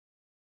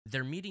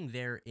 they're meeting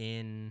there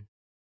in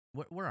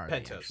where are they?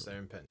 Pentos. Actually? They're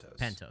in Pentos.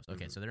 Pentos.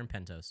 Okay, so they're in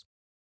Pentos.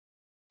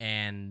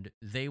 And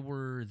they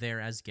were there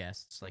as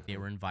guests, like they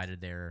were invited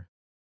there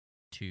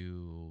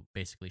to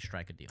basically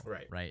strike a deal.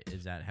 Right?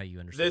 Is that how you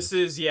understand This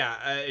is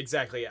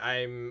exactly.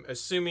 I'm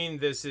assuming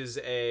this is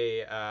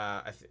a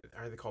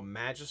are they called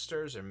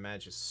magisters or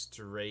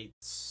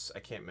magistrates? I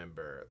can't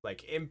remember.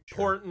 Like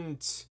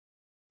important,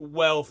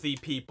 wealthy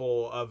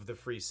people of the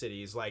free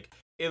cities. Like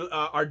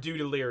our dude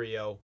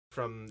Illyrio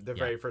from the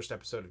very first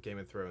episode of Game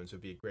of Thrones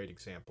would be a great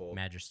example.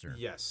 Magister.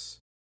 Yes.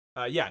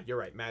 Yeah, you're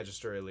right.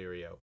 Magister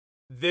Illyrio.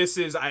 This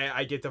is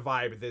I get the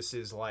vibe. This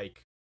is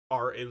like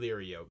our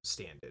Illyrio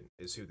stand-in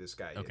is who this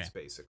guy is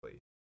basically.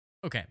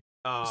 Okay.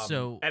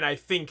 And I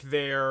think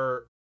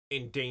they're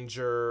in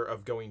danger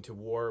of going to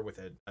war with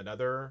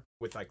another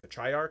with like the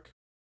Triarch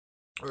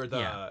or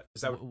the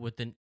is that with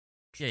the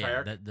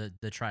Triarch?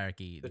 the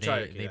Triarchy.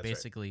 They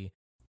basically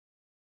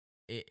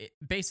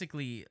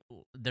basically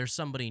there's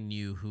somebody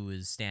new who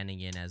is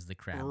standing in as the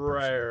crown.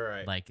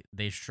 Right. Like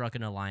they struck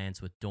an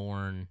alliance with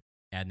Dorne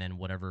and then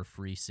whatever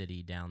free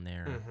city down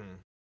there,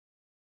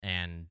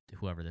 and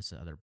whoever this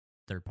other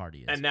third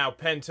party is. And now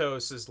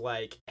Pentos is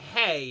like,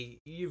 hey,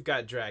 you've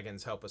got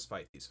dragons, help us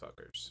fight these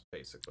fuckers,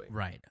 basically.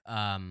 Right.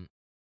 I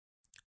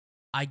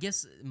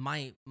guess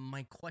my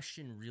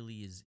question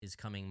really is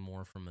coming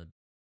more from a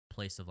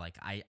place of like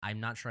I'm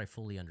not sure I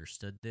fully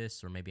understood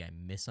this, or maybe I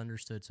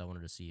misunderstood, so I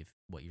wanted to see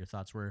what your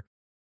thoughts were.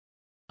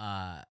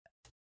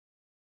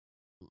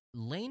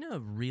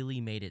 Laena really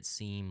made it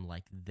seem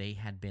like they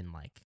had been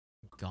like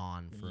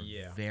gone for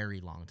a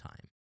very long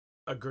time.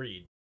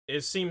 Agreed.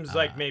 It seems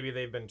like maybe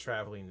they've been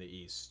traveling the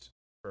east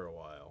for a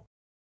while.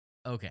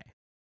 Okay.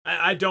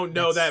 I don't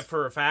know that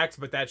for a fact,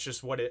 but that's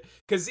just what it...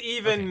 Because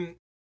even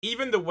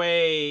the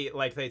way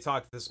like they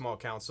talked at the small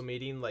council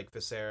meeting, like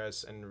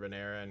Viserys and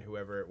Rhaenyra and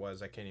whoever it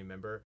was, I can't even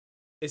remember.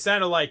 It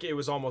sounded like it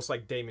was almost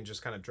like Daemon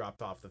just kind of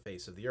dropped off the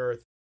face of the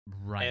earth.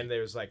 Right. And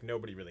there's like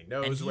nobody really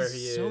knows where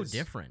he is. So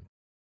different.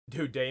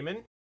 Who,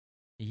 Daemon?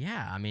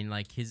 Yeah, I mean,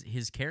 like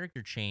his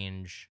character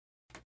change,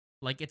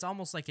 like it's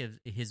almost like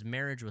his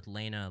marriage with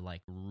Laena,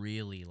 like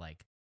really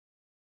like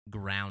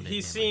grounded.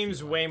 He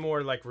seems way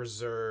more like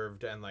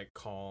reserved and like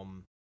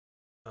calm.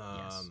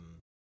 Yes.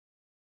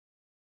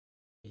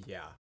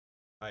 Yeah,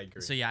 I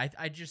agree. So yeah,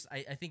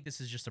 I think this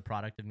is just a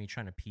product of me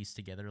trying to piece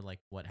together like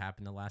what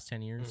happened the last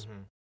 10 years.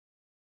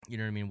 You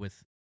know what I mean?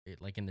 With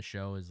it, like in the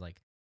show is like,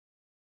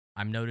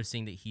 I'm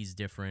noticing that he's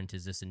different.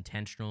 Is this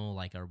intentional?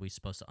 Like, are we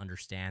supposed to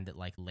understand that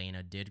like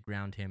Laena did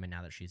ground him, and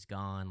now that she's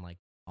gone, like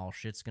all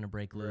shit's gonna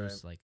break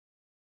loose? Like,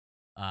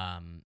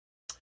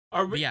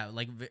 yeah,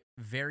 like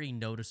very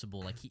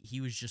noticeable. Like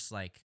he was just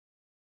like,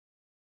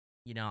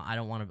 you know, I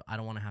don't want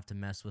to have to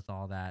mess with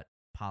all that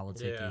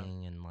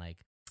politicking and like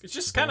it's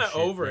just kind of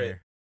over it.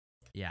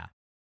 Yeah.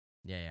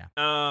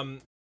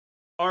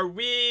 Are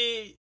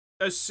we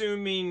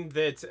assuming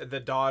that the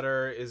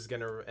daughter is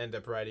gonna end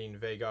up writing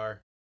Vhagar?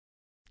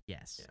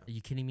 Yes. Yeah. Are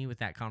you kidding me with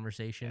that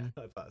conversation?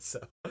 Yeah, I thought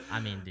so.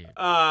 I mean, dude.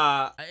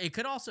 It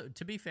could also,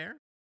 to be fair,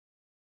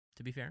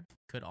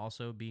 could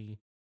also be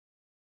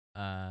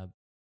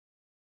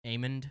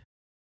Aemond.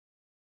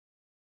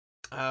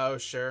 Oh,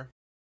 sure.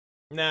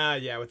 Nah,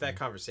 yeah, with that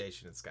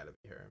conversation, it's got to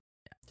be her.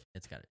 Yeah,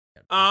 it's got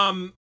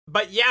to.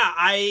 But yeah,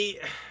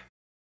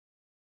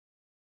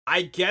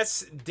 I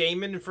guess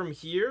Daemon from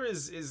here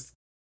is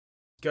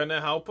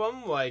gonna help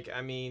him. Like,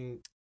 I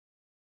mean,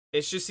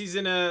 it's just he's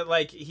in a,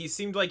 like, he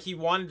seemed like he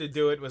wanted to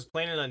do it, was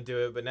planning on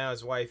doing it, but now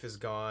his wife is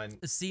gone.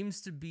 It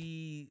seems to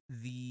be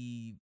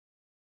the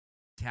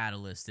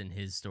catalyst in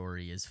his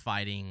story is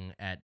fighting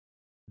at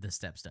the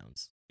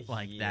Stepstones.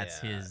 Like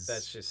that's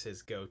just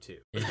his go-to.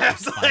 It's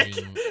That's just like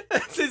fighting.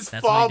 that's his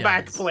That's what he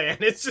fallback does. plan.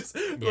 It's just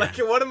like,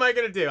 what am I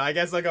gonna do? I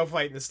guess I'll go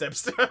fight in the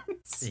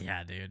Stepstones.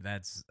 Yeah, dude.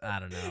 That's I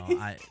don't know.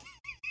 I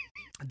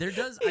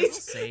will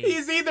say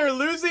He's either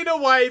losing a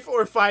wife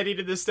or fighting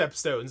in the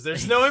Stepstones.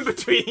 There's no in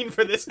between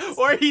for this,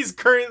 or he's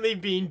currently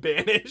being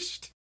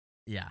banished.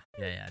 Yeah,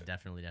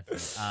 definitely.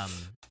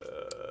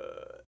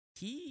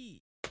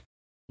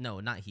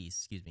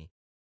 Excuse me.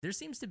 There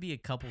seems to be a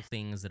couple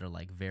things that are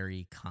like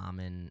very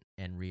common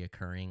and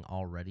reoccurring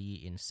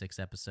already in 6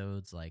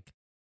 episodes, like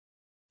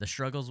the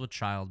struggles with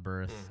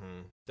childbirth.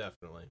 Mm-hmm,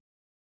 definitely.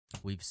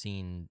 We've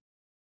seen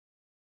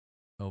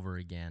over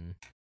again.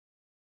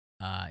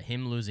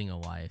 Him losing a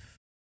wife.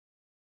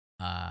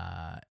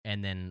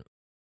 And then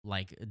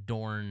like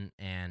Dorne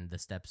and the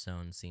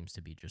Stepstones seems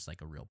to be just like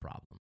a real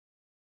problem.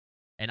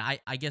 And I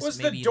guess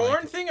was maybe the Dorne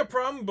like, thing a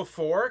problem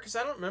before? Because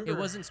I don't remember. it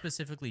wasn't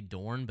specifically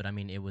Dorne, but I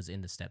mean it was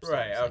in the Stepstones.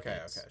 Right. Like,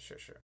 Okay.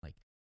 Sure. Like,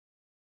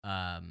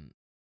 I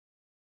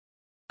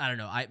don't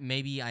know.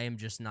 Maybe I am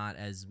just not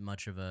as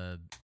much of a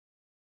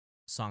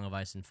Song of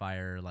Ice and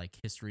Fire like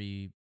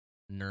history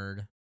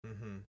nerd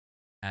Mm-hmm.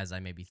 as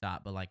I maybe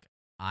thought, but like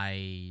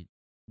I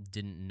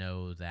didn't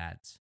know that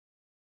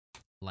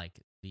like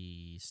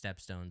the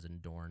Stepstones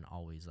and Dorne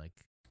always like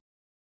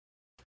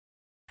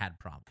had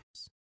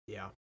problems.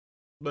 Yeah.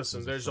 Listen,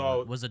 Was a there's thorn-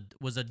 all.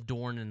 was a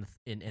dorn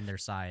in their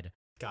side.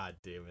 God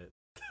damn it.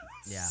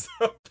 Yeah.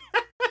 So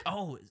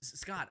Oh,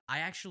 Scott,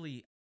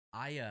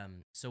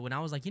 so when I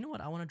was like, you know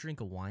what, I want to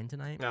drink a wine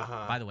tonight.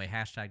 Uh-huh. By the way,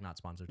 hashtag not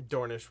sponsored.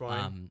 Dornish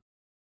wine.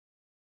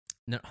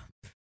 No,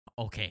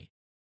 okay,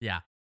 yeah.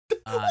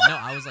 No,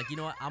 I was like, you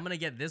know what, I'm gonna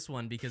get this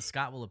one because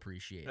Scott will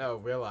appreciate it. Oh,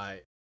 will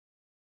I?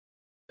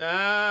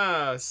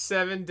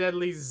 7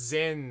 Deadly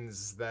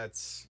Zins.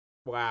 That's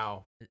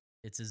wow.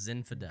 It's a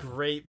Zinfandel.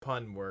 Great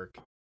pun work.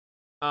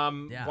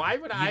 Yeah. Why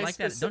would You I like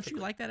that? Don't specifically?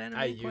 you like that anime?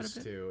 I quite a used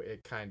bit? to.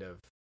 It kind of.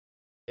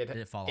 Did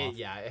it fall off?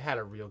 Yeah, it had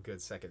a real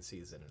good second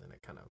season, and then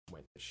it kind of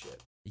went to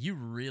shit. You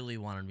really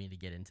wanted me to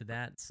get into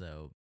that,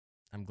 so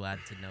I'm glad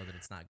to know that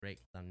it's not great.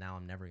 Because now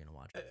I'm never gonna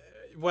watch it.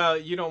 Well,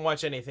 you don't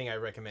watch anything I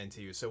recommend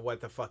to you, so what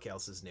the fuck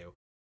else is new?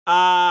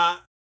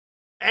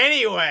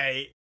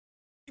 Anyway,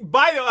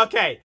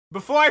 okay.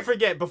 Before I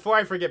forget.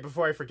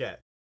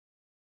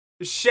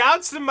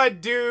 Shouts to my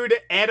dude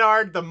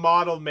Eddard, the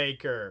model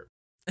maker.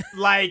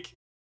 Like,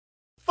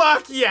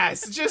 fuck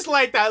yes, just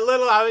like that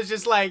little. I was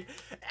just like,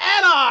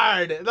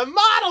 Eddard, the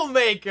model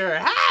maker.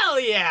 Hell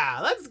yeah,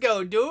 let's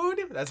go,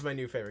 dude. That's my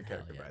new favorite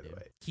character, by the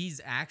way.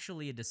 He's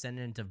actually a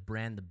descendant of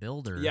Bran the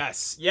Builder.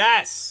 Yes.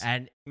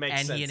 And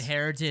Makes sense. he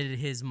inherited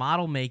his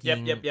model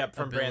making Yep,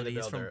 from Bran the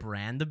abilities Builder. from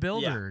Bran the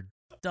Builder.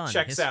 Done.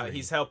 Checks out. History.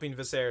 He's helping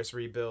Viserys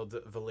rebuild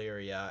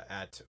Valyria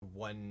at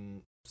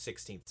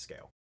 1/16th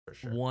scale, for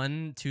sure.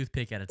 One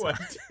toothpick at a time.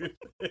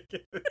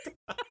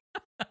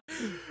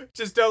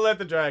 Just don't let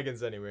the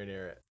dragons anywhere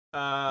near it.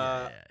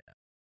 Yeah.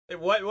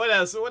 What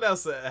else? What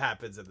else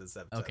happens in this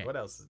episode? Okay. What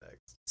else is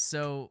next?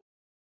 So,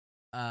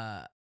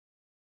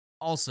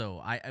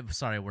 also, I'm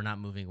sorry, we're not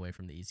moving away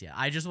from the East yet.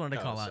 I just wanted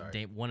to call out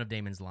one of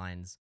Damon's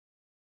lines.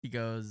 He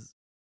goes,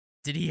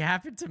 "Did he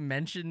happen to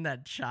mention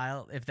that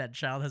if that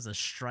child has a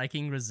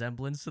striking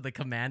resemblance to the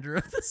commander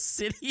of the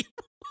city?"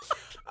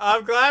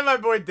 I'm glad my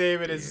boy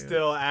David is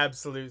still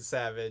absolute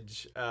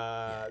savage.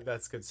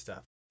 That's good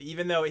stuff.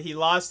 Even though he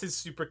lost his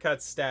supercut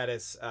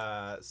status,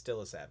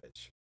 still a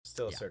savage.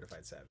 Still a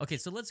certified savage. Okay,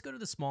 so let's go to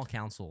the small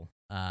council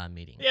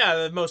meeting. Yeah,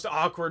 the most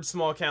awkward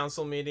small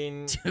council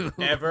meeting Dude,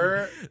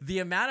 ever. The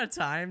amount of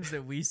times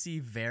that we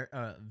see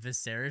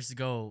Viserys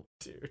go,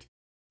 dude.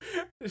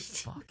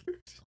 Fuck.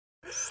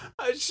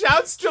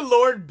 Shouts to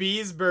Lord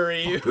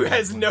Beesbury, who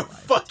has no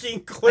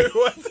fucking clue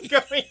what's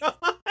going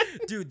on.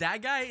 Dude,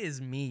 that guy is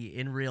me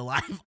in real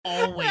life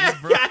always,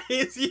 bro.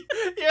 Guys,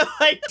 you're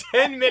like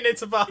 10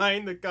 minutes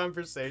behind the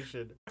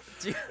conversation.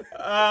 Dude.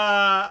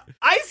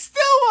 I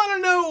still want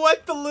to know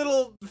what the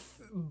little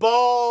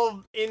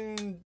ball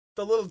in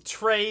the little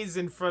trays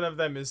in front of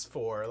them is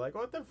for. Like,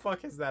 what the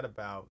fuck is that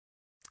about?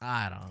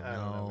 I don't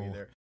know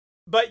either.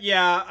 But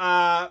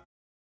yeah,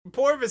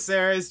 poor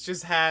Viserys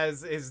just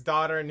has his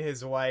daughter and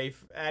his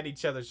wife at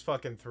each other's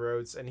fucking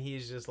throats, and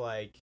he's just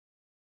like,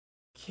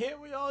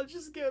 can't we all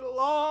just get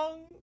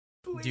along,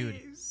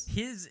 please?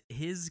 Dude,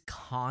 his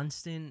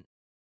constant,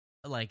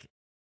 like,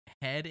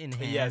 head in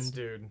hand. Yes,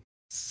 dude.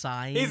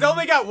 Sighing. He's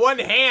only got one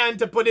hand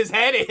to put his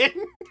head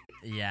in.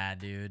 Yeah,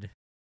 dude.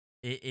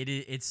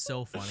 It's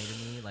so funny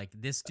to me. Like,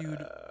 this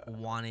dude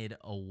wanted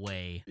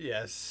away.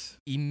 Yes.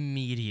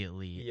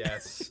 Immediately.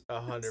 Yes,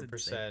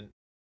 100%.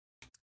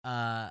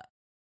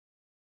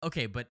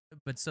 Okay, but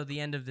so the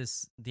end of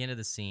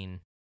the scene,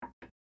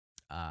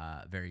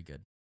 very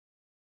good.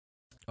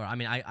 Or I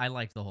mean, I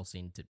liked the whole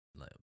scene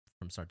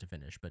from start to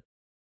finish, but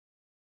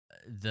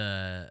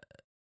the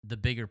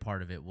bigger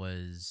part of it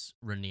was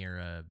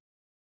Rhaenyra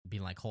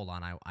being like, "Hold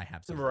on, I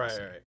have something to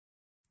say." Right.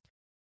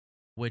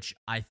 Which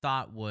I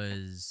thought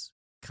was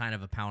kind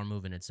of a power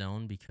move in its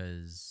own,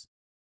 because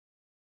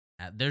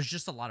There's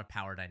just a lot of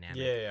power dynamic.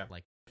 Yeah.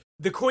 Like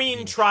the queen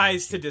being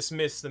tries to shown.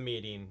 dismiss the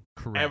meeting.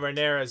 Correct. And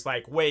Rhaenyra's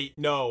like, wait,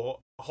 no,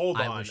 hold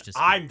I on. wish to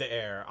speak. I'm the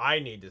heir. I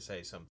need to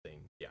say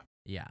something. Yeah,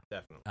 Yeah.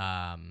 definitely.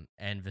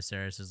 And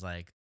Viserys is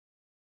like,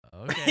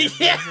 okay.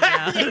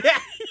 yeah.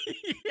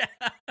 Yeah.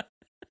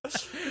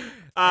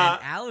 Uh,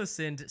 And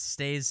Alicent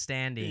stays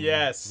standing.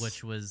 Yes.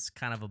 Which was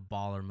kind of a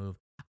baller move.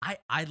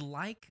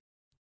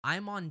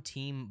 I'm on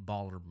team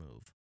baller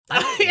move.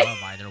 I don't love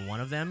either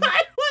one of them.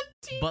 I want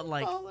Team But,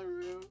 like,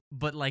 Ballaroo.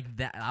 But like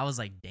that, I was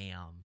like,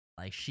 damn.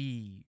 Like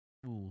she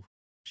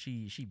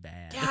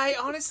bad. Yeah, I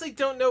honestly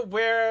don't know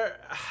where.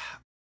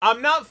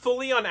 I'm not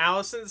fully on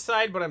Alicent's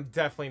side, but I'm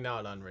definitely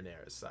not on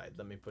Rhaenyra's side.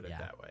 Let me put it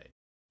that way.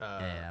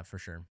 Yeah, for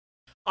sure.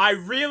 I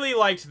really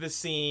liked the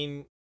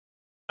scene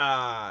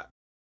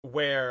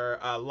where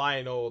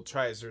Lionel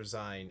tries to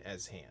resign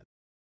as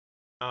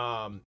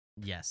Hand.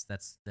 Yes,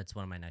 that's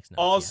one of my next notes.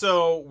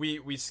 Also,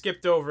 we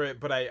skipped over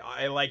it, but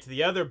I liked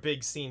the other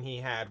big scene he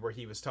had where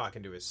he was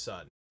talking to his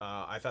son.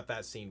 I thought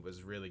that scene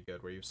was really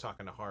good, where he was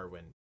talking to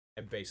Harwin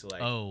and basically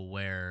like,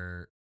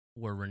 where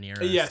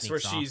Rhaenyra yes, where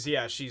sneaks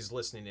she's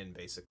listening in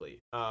basically.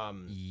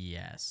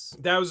 Yes,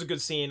 that was a good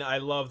scene. I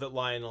love that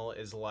Lionel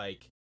is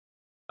like,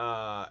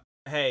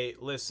 hey,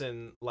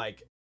 listen,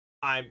 like,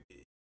 I'm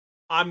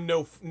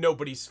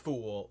nobody's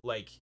fool.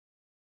 Like,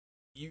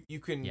 you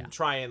can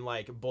try and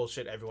like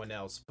bullshit everyone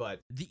else,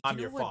 but I'm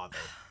your father.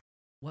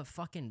 What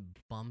fucking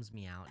bums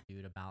me out,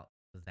 dude, about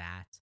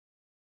that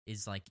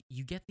is like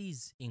you get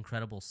these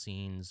incredible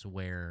scenes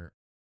where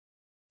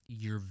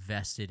you're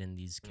vested in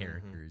these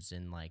characters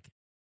and like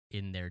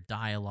in their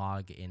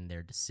dialogue, in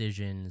their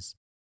decisions,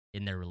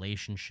 in their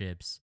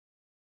relationships,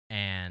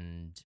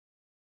 and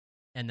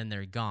then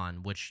they're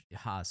gone, which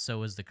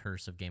so is the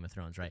curse of Game of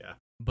Thrones, right? Yeah.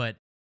 But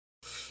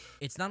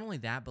it's not only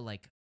that, but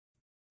like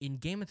in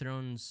Game of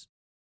Thrones,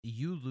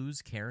 you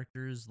lose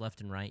characters left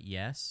and right,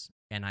 yes,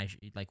 and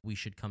we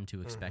should come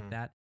to expect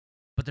that.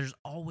 But there's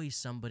always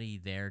somebody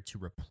there to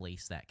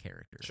replace that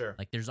character. Sure.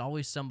 Like there's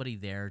always somebody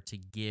there to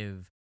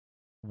give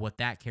what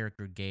that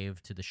character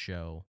gave to the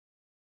show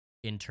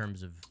in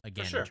terms of,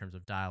 again, in terms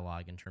of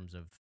dialogue, in terms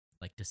of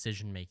like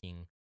decision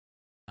making.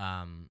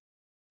 And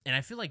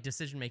I feel like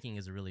decision making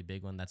is a really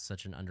big one. That's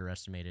such an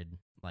underestimated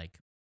like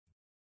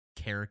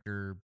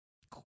character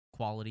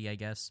quality, I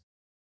guess.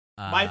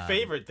 My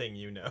favorite thing,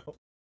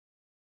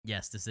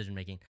 Yes, decision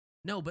making.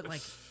 No, but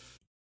like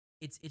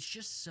it's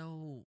just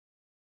so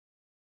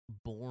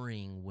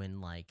boring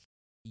when like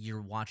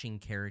you're watching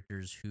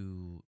characters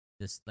who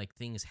this like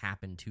things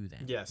happen to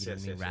them. Yes, you know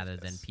what I mean? Rather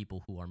than yes.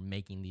 people who are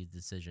making these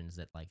decisions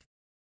that like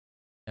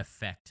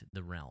affect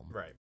the realm.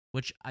 Right.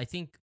 Which I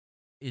think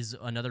is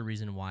another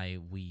reason why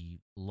we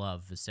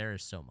love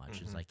Viserys so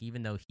much. Is like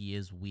even though he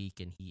is weak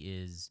and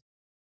he is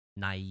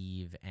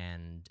naive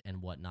and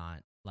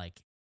whatnot,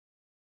 like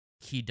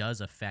he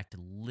does affect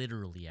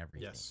literally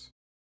everything. Yes.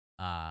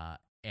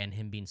 And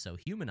him being so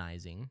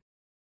humanizing,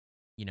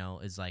 you know,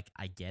 is like,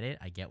 I get it.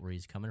 I get where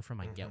he's coming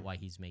from. I get why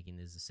he's making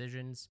these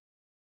decisions.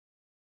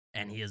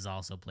 And he is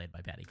also played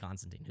by Paddy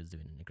Considine, who's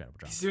doing an incredible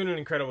job. He's doing an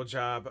incredible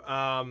job.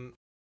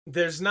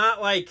 There's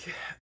not like,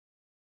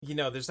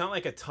 there's not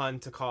like a ton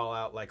to call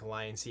out like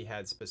lines he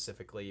had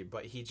specifically,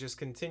 but he just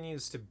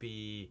continues to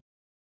be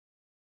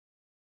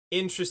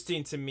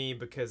interesting to me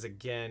because,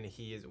 again,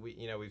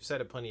 we've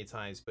said it plenty of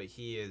times, but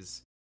he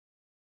is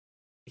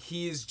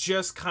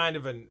just kind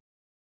of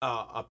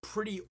a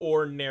pretty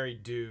ordinary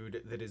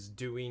dude that is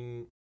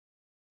doing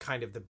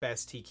kind of the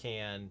best he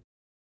can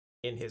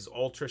in his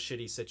ultra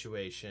shitty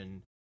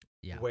situation.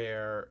 Yeah.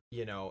 Where,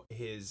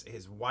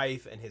 his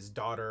wife and his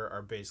daughter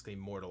are basically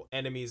mortal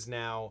enemies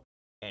now,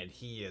 and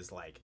he is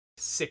like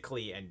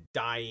sickly and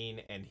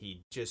dying, and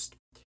he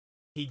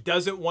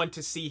doesn't want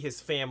to see his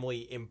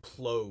family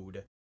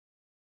implode,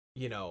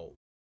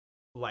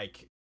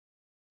 like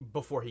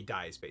before he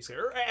dies,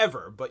 basically, or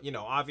ever. But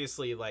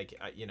obviously, like,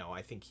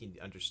 I think he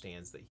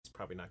understands that he's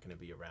probably not going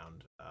to be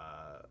around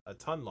a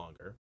ton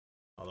longer.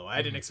 Although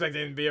I didn't expect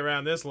him to be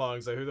around this long,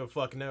 so who the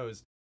fuck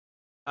knows?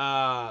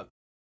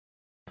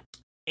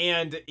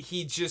 And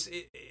he just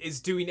is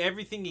doing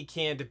everything he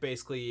can to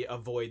basically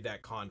avoid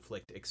that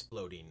conflict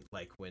exploding.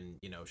 Like when,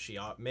 she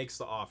makes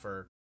the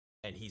offer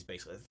and he's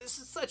basically, this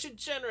is such a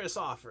generous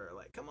offer.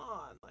 Like, come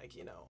on. Like,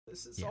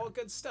 this is all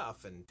good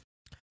stuff. And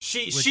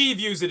she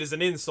views it as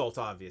an insult,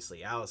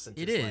 obviously. Alicent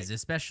It is,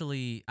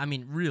 especially, I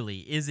mean, really,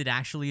 is it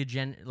actually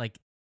like,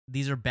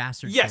 these are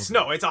bastard Yes,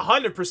 children. no, it's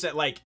 100%,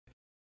 like,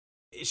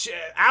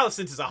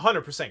 Alicent is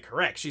 100%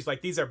 correct. She's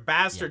like, these are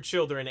bastard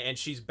children, and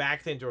she's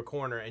backed into a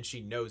corner, and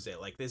she knows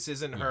it. Like, this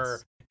isn't her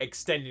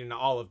extending an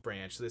olive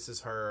branch. This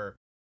is her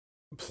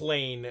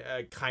plain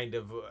kind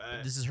of...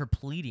 this is her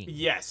pleading.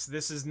 Yes,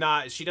 this is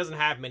not... She doesn't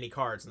have many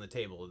cards on the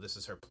table. This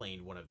is her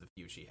plain one of the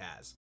few she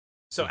has.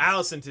 So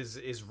Alicent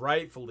is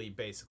rightfully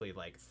basically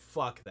like,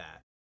 fuck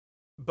that.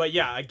 But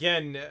yeah,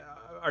 again,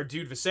 our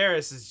dude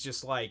Viserys is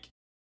just like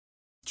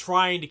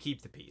trying to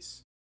keep the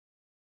peace.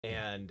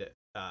 And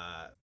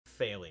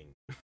failing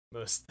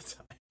most of the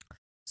time.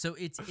 So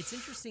it's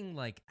interesting,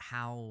 like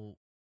how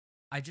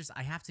I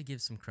have to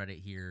give some credit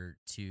here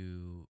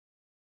to,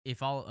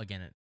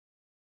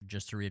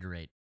 just to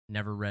reiterate,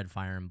 never read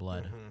Fire and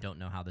Blood. Don't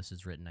know how this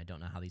is written. I don't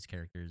know how these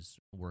characters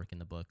work in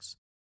the books.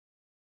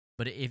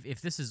 But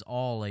if this is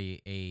all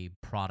a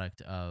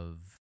product of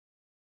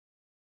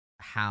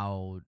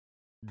how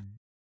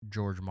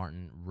George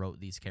Martin wrote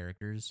these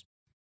characters,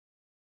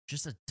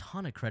 just a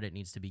ton of credit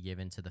needs to be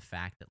given to the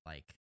fact that,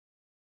 like,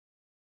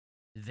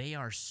 they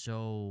are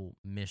so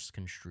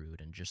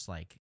misconstrued and just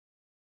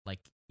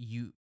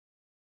you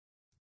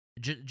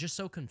just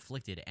so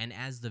conflicted. And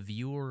as the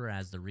viewer,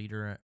 as the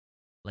reader,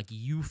 like,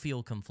 you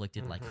feel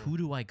conflicted. Like, who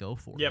do I go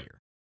for here?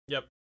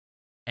 Yep.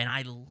 And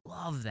I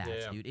love that,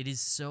 Yeah. dude. It is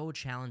so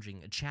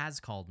challenging.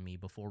 Chaz called me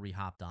before we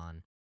hopped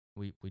on.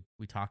 We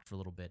talked for a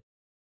little bit,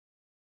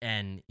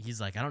 and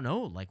he's like, I don't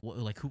know,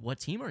 what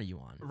team are you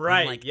on?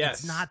 Right. And, like, yes.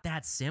 It's not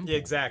that simple. Yeah,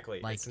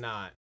 exactly. Like, it's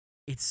not.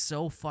 It's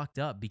so fucked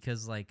up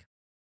because, like,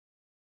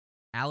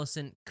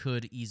 Alicent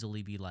could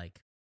easily be like,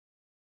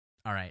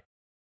 all right,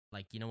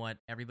 like, you know what?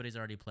 Everybody's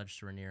already pledged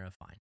to Rhaenyra.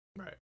 Fine.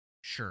 Right.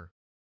 Sure.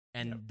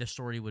 And the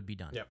story would be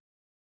done. Yep.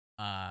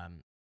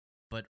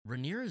 But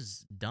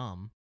Rhaenyra's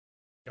dumb.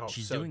 Oh,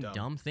 She's so doing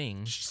dumb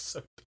things. She's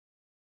so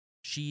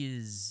She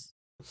is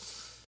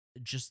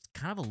just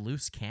kind of a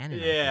loose cannon.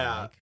 Yeah. I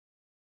feel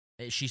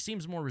like. She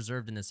seems more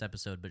reserved in this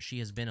episode, but she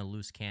has been a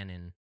loose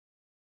cannon.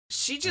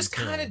 She just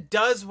until- kind of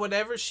does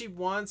whatever she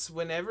wants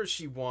whenever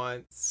she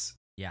wants.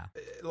 Yeah.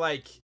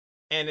 Like,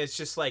 and it's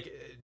just like,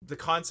 the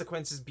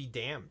consequences be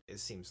damned, it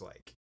seems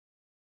like.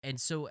 And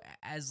so,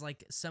 as,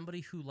 like,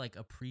 somebody who, like,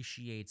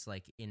 appreciates,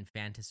 like, in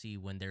fantasy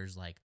when there's,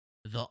 like,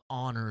 the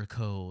honor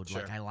code,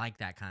 Sure. like, I like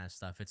that kind of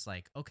stuff. It's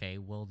like, okay,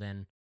 well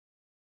then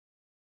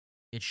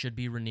it should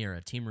be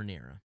Rhaenyra, Team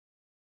Rhaenyra.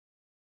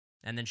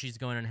 And then she's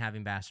going and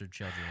having bastard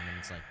children, and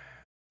it's like,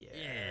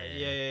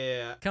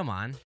 Yeah. come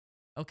on.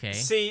 Okay.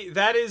 See,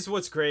 that is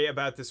what's great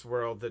about this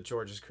world that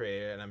George has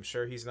created, and I'm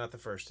sure he's not the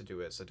first to do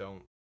it, so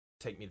don't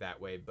take me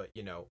that way, but,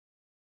 you know,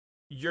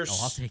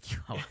 I'll take you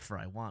however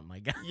I want, my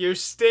guy. your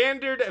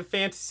standard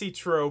fantasy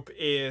trope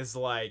is,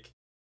 like,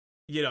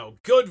 you know,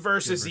 good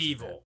versus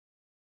evil.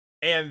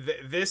 And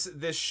this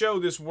show,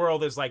 this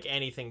world is like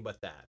anything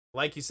but that.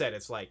 Like you said,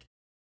 it's like,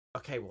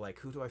 okay, well, like,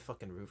 who do I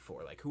fucking root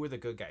for? Like, who are the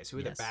good guys? Who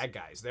are the bad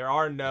guys? There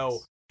are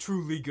no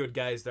truly good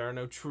guys. There are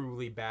no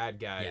truly bad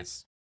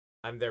guys.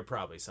 Yes. There are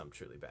probably some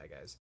truly bad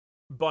guys.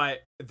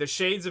 But the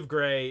shades of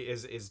gray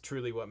is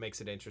truly what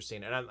makes it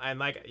interesting. And I'm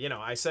like, you know,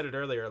 I said it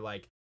earlier,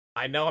 like,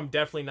 I know I'm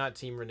definitely not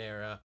Team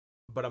Rhaenyra,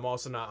 but I'm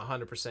also not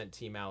 100%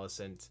 Team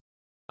Alicent.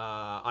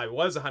 I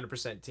was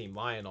 100% Team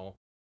Lionel.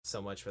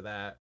 So much for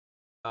that.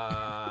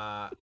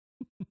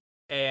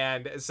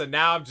 And so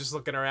now I'm just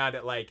looking around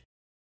at, like,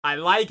 I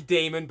like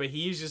Daemon, but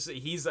he's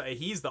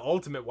the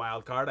ultimate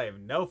wild card. I have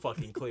no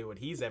fucking clue what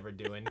he's ever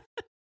doing.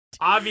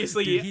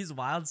 Obviously, Dude, he's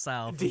wild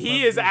style.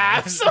 He is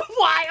absolute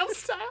wild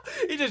style.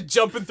 He's just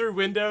jumping through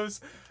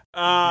windows.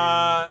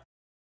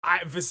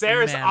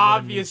 Viserys, Man,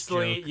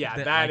 obviously, yeah,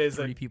 that like is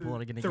three people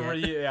are gonna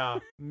three, get. yeah,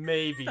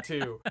 maybe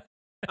two.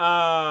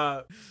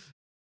 I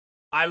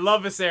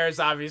love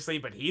Viserys, obviously,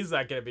 but he's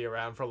not gonna be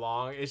around for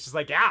long. It's just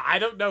like, yeah, I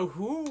don't know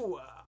who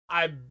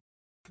I'm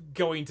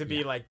going to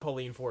be like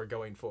pulling for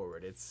going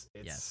forward. It's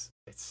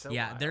so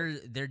wild.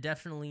 they're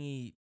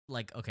definitely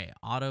like, okay,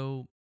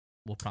 Otto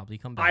will probably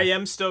come back. I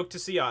am stoked to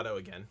see Otto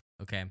again.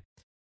 Okay,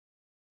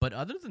 but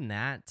other than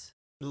that,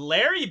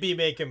 Larry be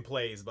making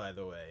plays, by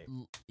the way.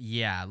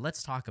 Yeah,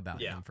 let's talk about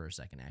him for a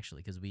second,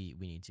 actually, because we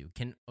need to.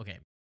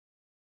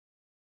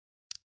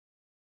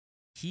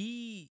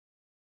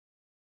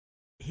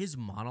 His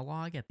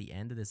monologue at the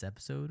end of this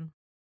episode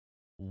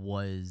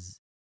was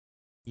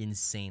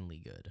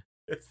insanely good.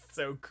 It's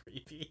so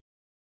creepy.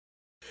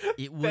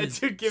 It was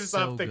that dude gives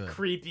so off the good.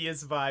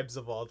 creepiest vibes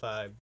of all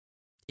time.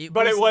 It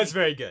was was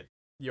very good.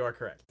 You are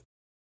correct.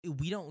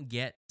 We don't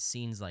get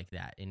scenes like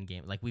that in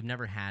game. Like, we've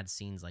never had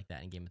scenes like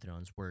that in Game of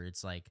Thrones where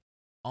it's like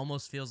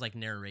almost feels like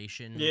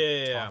narration,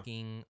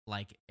 talking,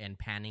 like, and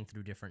panning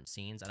through different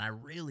scenes, and I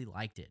really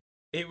liked it.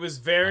 It was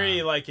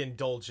very like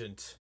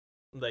indulgent,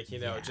 like, you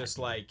know, just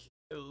dude. like,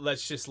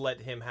 let's just let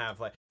him have,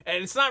 like,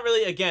 and it's not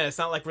really, again, it's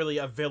not like really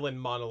a villain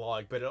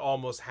monologue, but it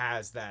almost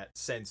has that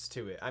sense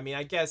to it. I mean,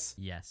 I guess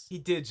he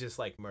did just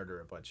like murder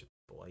a bunch of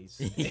people. He's,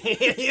 I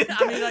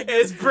mean,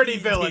 it's pretty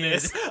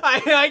villainous.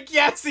 I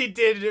guess he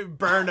did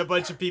burn a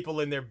bunch of people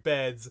in their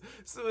beds,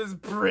 so it was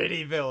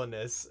pretty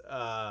villainous.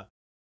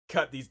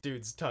 Cut these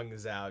dudes'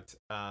 tongues out.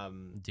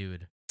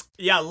 Dude.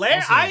 Yeah, Larry.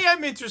 Also, I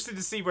am interested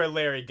to see where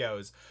Larry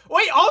goes.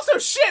 Wait, also,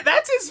 shit,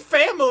 that's his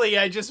family.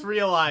 I just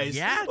realized.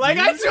 Yeah, like,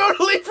 dude. I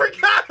totally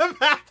forgot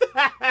about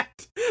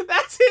that.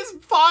 That's his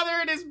father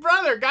and his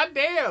brother.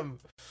 Goddamn.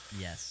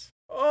 Yes.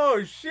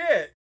 Oh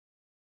shit.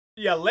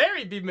 Yeah,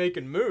 Larry be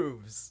making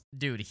moves.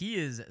 Dude, he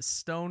is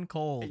stone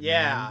cold.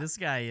 Yeah, man. This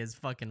guy is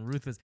fucking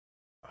ruthless.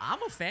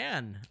 I'm a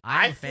fan.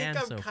 I think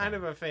I'm kind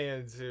of a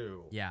fan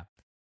too. Yeah.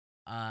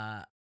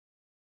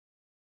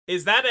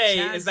 Is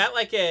that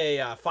like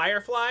a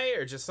firefly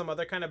or just some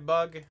other kind of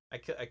bug? I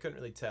couldn't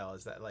really tell.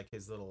 Is that like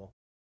his little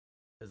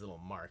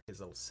mark, his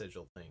little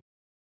sigil thing?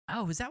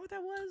 Oh, is that what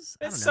that was?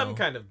 I It's don't some know.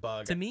 kind of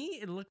bug. To me,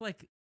 it looked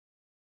like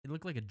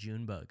a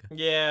June bug.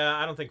 Yeah,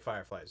 I don't think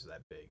fireflies are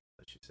that big.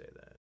 Let you say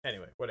that.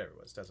 Anyway, whatever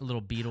it was, doesn't. A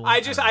little beetle. I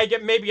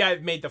get maybe I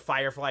made the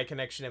firefly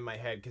connection in my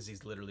head because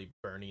he's literally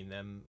burning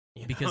them.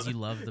 Because you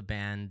love the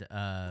band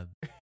Owl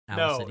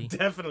No, City.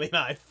 definitely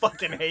not. I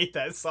fucking hate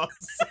that song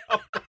so much.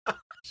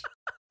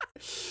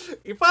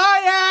 If I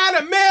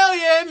had a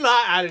million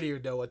I don't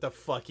even know what the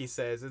fuck he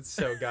says. It's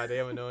so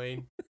goddamn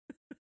annoying.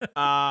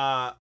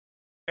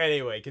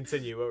 Anyway,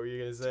 continue. What were you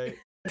gonna say?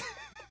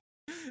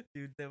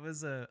 Dude, there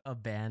was a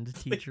band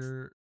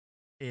teacher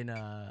in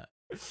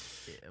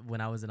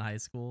when I was in high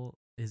school.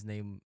 His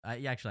name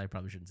actually I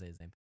probably shouldn't say his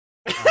name.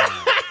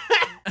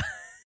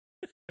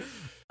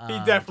 He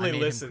definitely I made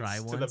him listens cry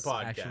to once, the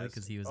podcast actually,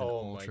 because he was an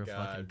ultra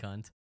fucking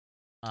cunt.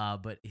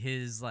 But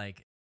his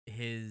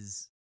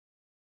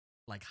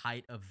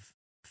height of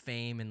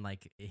fame and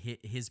like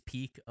his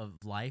peak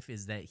of life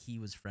is that he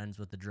was friends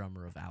with the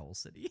drummer of Owl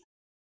City.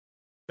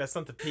 That's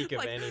not the peak of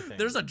like, anything.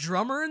 There's a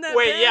drummer in that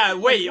Wait, band? yeah,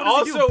 wait. Like,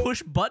 what does he Also, do,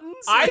 push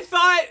buttons? I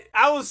thought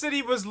Owl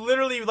City was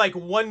literally like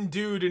one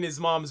dude in his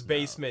mom's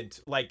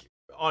basement, like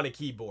on a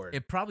keyboard.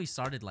 It probably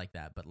started like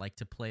that, but like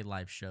to play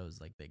live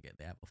shows, like they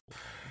have a full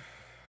band.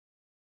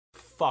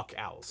 Fuck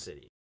Owl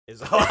City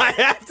is all I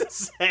have to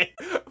say.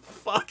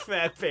 Fuck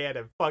that band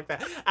and fuck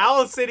that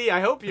Owl City. I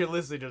hope you're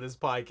listening to this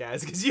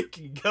podcast because you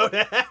can go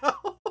to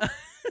hell.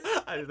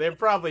 They're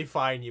probably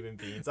fine human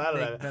beings. I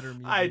don't know. Better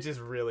music. I just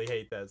really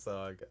hate that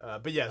song.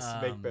 But yes,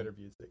 make better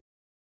music.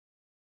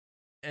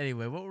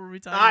 Anyway, what were we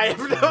talking I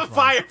about? have no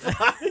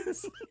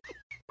fireflies.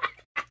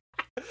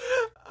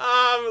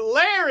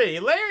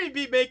 Larry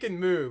be making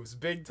moves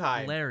big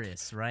time.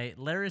 Laris, right?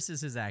 Laris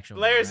is his actual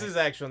name. Laris is right? his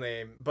actual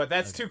name, but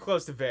that's too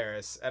close to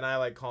Varys, and I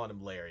like calling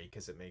him Larry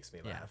because it makes me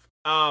laugh.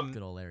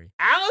 Good old Larry.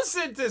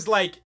 Alicent is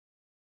like,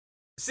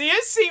 see,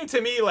 it seemed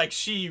to me like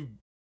she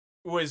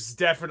was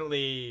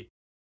definitely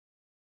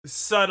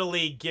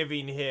subtly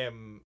giving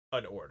him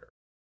an order.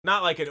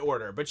 Not like an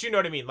order, but you know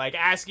what I mean, like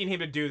asking him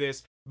to do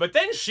this. But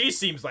then she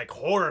seems like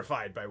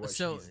horrified by what she's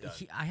done.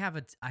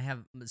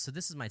 So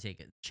this is my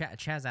take.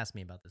 Chaz asked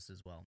me about this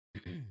as well.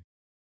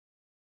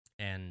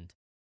 And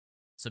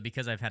so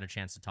because I've had a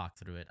chance to talk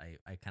through it,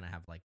 I kind of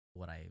have like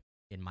what I,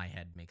 in my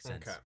head, makes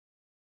sense. Okay.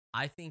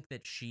 I think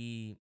that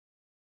she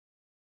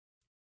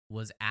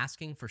was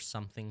asking for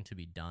something to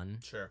be done.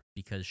 Sure.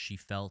 Because she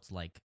felt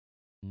like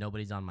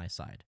nobody's on my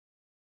side.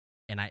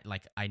 And I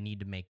need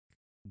to make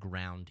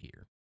ground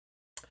here.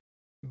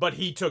 But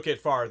he took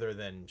it farther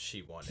than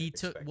she wanted.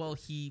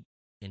 He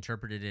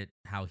interpreted it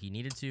how he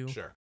needed to.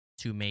 Sure.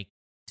 To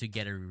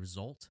get a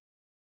result.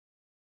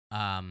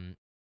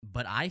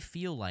 But I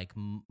feel like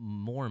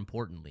more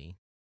importantly,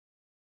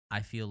 I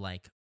feel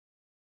like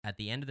at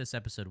the end of this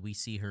episode we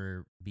see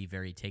her be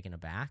very taken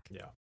aback.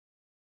 Yeah.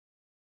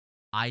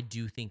 I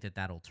do think that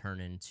that'll turn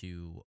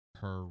into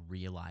her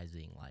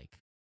realizing like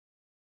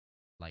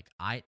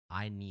I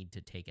need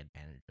to take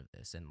advantage of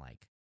this and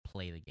like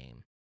play the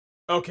game.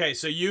 Okay,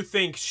 so you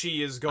think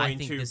she is going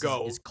to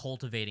go is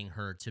cultivating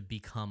her to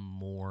become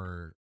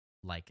more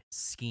like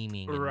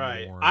scheming and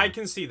right. more... I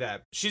can see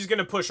that. She's going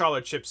to push all her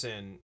chips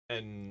in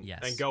and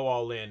Yes. go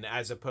all in,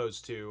 as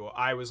opposed to,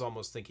 I was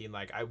almost thinking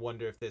like, I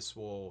wonder if this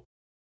will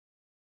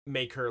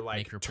make her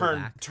like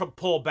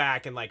pull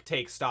back and like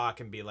take stock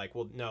and be like,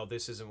 well, no,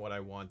 this isn't what I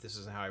want. This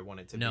isn't how I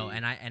want it to be. No,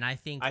 and I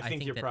think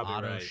you're that probably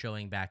Otto right.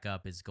 showing back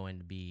up is going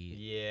to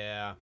be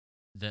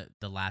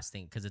the last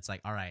thing, because it's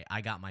like, all right,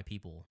 I got my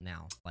people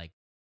now. Like,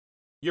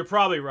 you're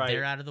probably right.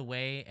 They're out of the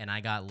way, and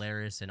I got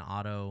Laris and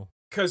Otto.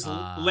 Because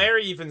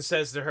Larry even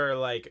says to her,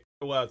 like,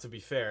 well, to be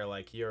fair,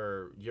 like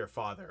your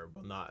father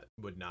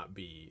would not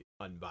be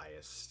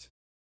unbiased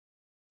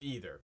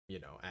either, you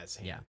know, as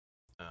him.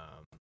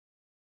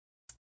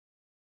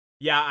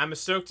 Yeah. I'm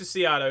stoked to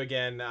see Otto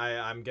again.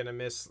 I'm gonna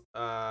miss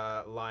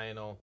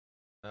Lionel.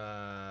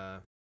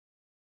 That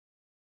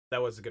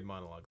was a good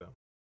monologue, though.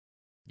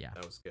 Yeah,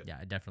 that was good.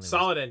 Yeah, it definitely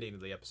solid ending to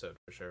the episode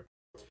for sure.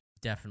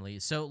 Definitely.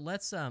 So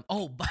let's Oh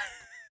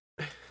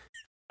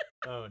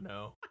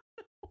no.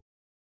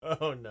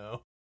 Oh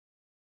no.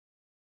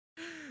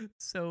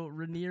 So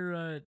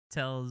Rhaenyra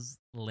tells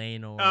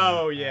Laenor.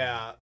 Oh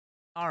yeah.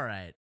 All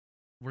right,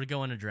 we're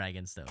going to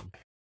Dragonstone.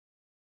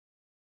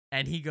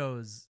 And he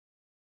goes,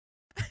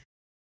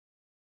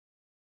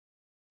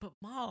 but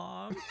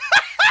Mom.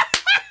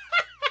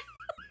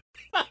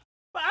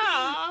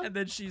 And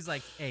then she's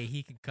like, hey,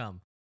 he can come.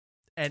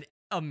 And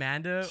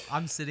Amanda,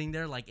 I'm sitting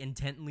there like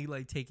intently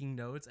like taking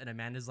notes, and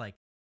Amanda's like,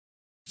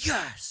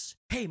 yes!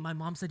 Hey, my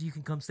mom said you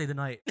can come stay the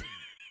night.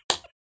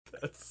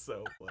 That's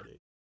so funny.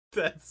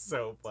 That's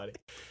so funny.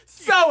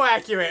 So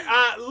accurate.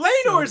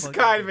 Laenor's so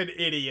kind of an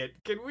idiot.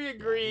 Can we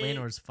agree? Yeah,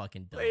 Laenor's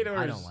fucking dumb.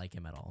 I don't like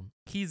him at all.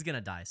 He's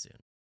gonna die soon.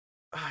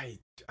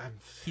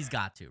 He's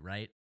got to,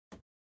 right?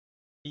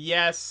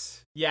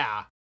 Yes.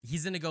 Yeah.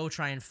 He's gonna go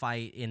try and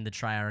fight in the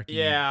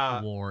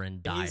Triarchy war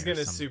and die. He's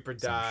gonna super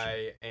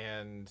die,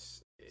 and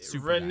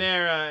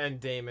Rhaenyra and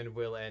Daemon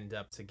will end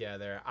up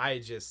together.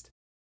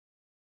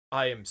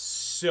 I am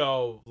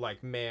so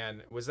like,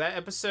 man, was that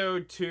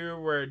episode 2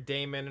 where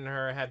Damon and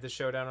her had the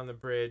showdown on the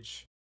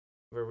bridge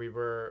where we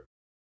were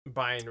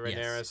buying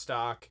Rhaenyra Yes.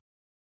 stock?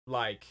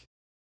 Like,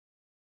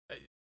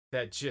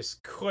 that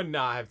just could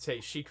not have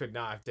taken, she could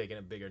not have taken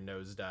a bigger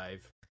nosedive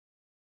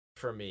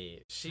for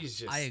me. She's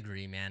just, I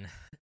agree, man.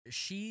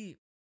 She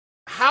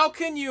how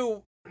can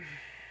you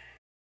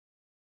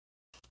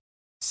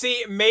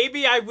see,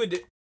 maybe I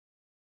would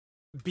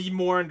be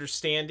more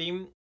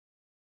understanding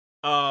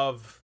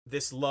of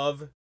this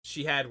love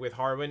she had with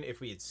Harwin if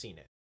we had seen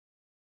it.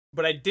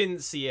 But I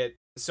didn't see it,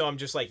 so I'm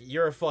just like,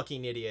 you're a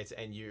fucking idiot,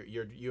 and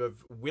you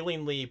have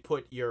willingly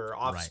put your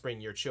offspring,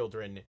 your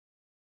children,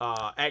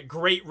 at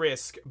great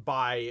risk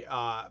by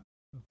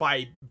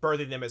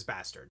birthing them as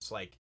bastards.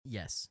 Like,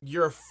 yes.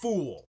 you're a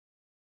fool.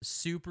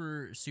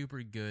 Super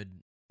good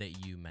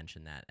that you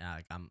mentioned that.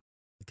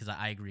 Because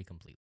I agree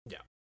completely.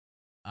 Yeah.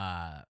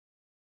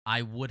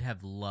 I would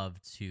have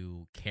loved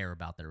to care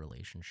about their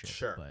relationship,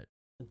 Sure. but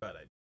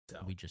I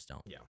don't. we just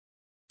don't. Yeah.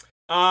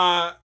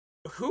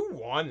 Who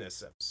won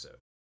this episode?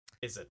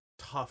 Is a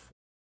tough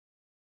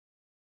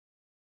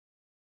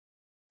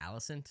one.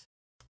 Alicent?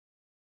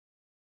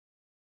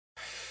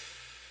 I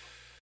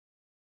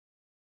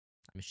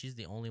mean, she's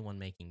the only one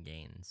making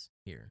gains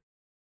here.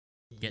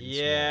 Getting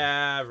swole.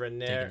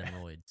 Rhaenyra. Taking them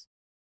roids.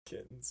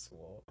 Getting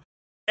swole.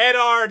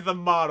 Eddard the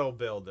model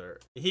builder.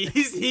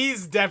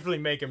 He's definitely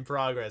making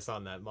progress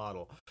on that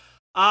model.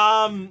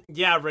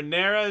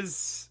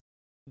 Rhaenyra's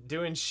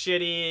doing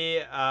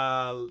shitty.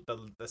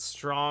 The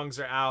Strongs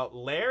are out.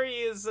 Larry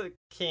is a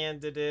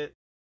candidate,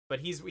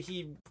 but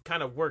he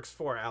kind of works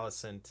for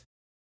Alicent,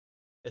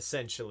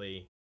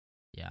 essentially.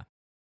 Yeah.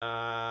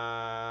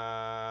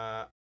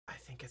 I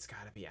think it's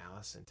got to be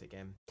Alicent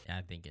again. Yeah,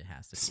 I think it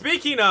has to.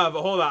 Speaking of,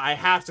 hold on, I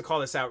have to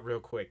call this out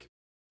real quick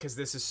because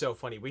this is so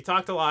funny. We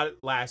talked a lot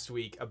last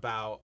week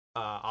about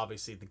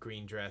obviously the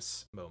green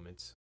dress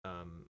moment.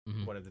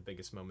 One of the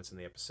biggest moments in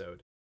the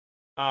episode.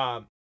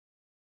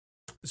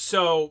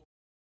 So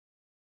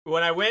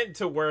when I went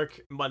to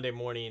work Monday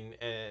morning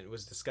and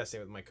was discussing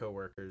with my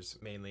coworkers,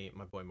 mainly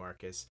my boy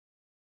Marcus.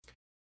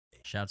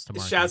 Shouts to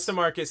Marcus. Shouts to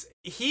Marcus.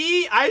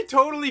 I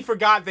totally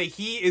forgot that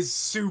he is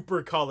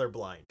super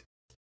colorblind.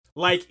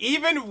 Like,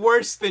 even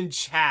worse than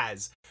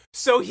Chaz.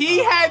 So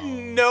he had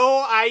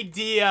no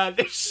idea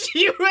that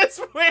she was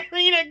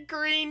wearing a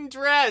green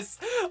dress.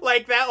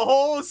 Like, that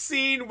whole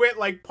scene went,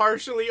 like,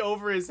 partially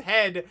over his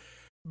head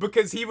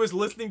because he was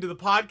listening to the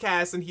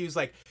podcast and he was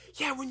like,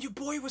 yeah, when your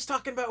boy was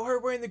talking about her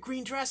wearing the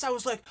green dress, I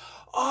was like,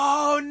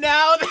 oh,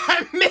 now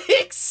that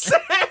makes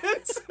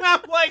sense. And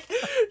I'm like,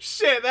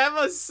 shit, that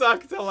must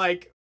suck to,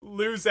 like,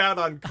 lose out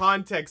on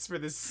context for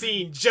this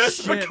scene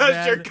just because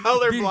man. You're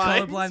colorblind. Being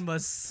colorblind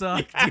must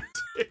suck, yeah,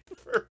 dude.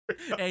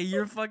 Hey,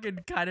 your fucking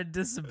kind of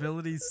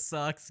disability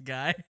sucks,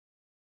 guy.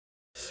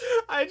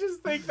 I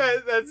just think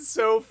that's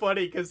so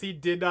funny because he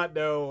did not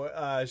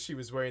know she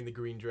was wearing the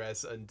green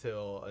dress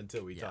until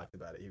we talked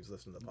about it. He was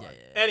listening to the pod.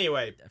 Yeah,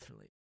 anyway,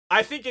 definitely.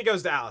 I think it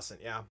goes to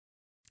Alicent. Yeah.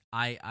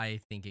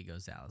 I think it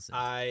goes to Alicent.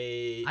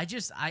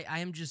 I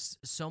am just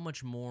so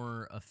much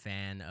more a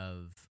fan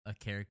of a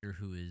character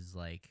who is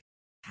like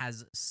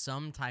has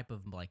some type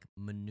of like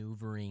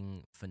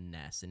maneuvering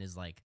finesse and is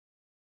like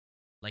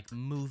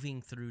moving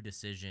through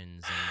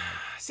decisions and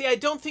like see, I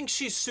don't think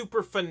she's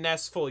super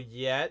finesseful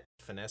yet.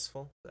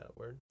 Finesseful? Is that a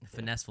word?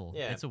 Finesseful.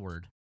 Yeah. It's a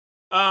word.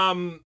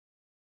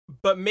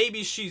 But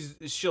maybe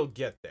she'll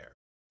get there.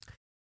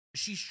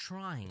 She's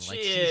trying.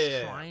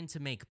 She's trying to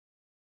make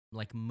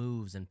like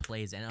moves and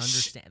plays and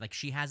understand like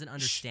she has an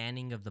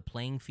understanding of the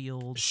playing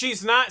field.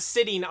 She's not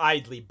sitting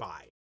idly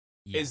by.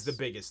 Yes. Is the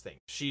biggest thing.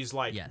 She's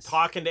like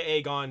talking to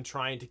Aegon,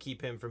 trying to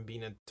keep him from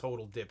being a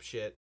total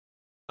dipshit.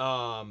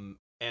 And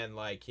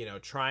like, you know,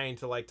 trying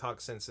to like talk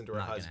sense into her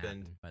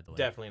husband. Happen, by the way.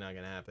 Definitely not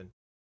gonna happen.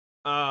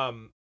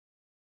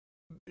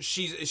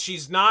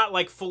 She's not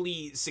like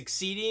fully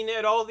succeeding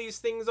at all these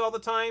things all the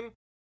time,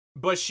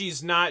 but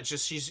she's not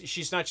just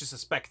a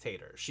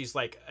spectator. She's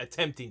like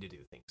attempting to do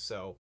things.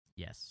 So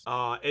yes.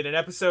 In an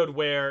episode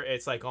where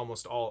it's like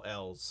almost all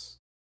L's,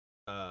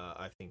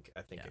 I think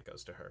it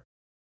goes to her.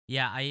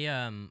 Yeah,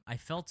 I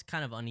felt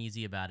kind of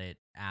uneasy about it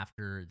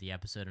after the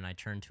episode, and I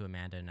turned to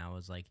Amanda and I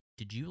was like,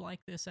 "Did you like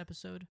this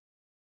episode?"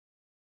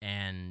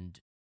 And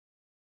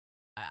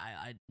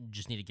I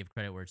just need to give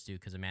credit where it's due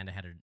because Amanda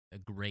had a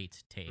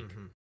great take.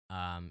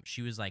 Mm-hmm.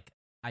 She was like,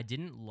 "I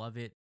didn't love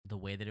it the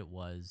way that it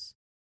was,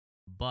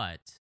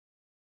 but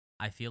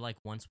I feel like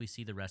once we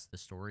see the rest of the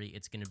story,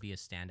 it's going to be a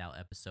standout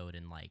episode,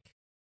 and like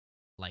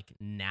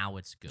now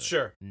it's good.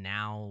 Sure,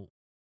 now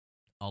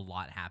a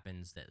lot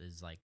happens that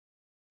is like."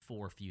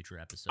 For future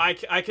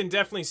episodes. I can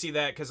definitely see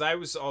that because I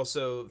was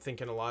also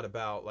thinking a lot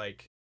about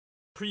like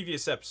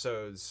previous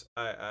episodes.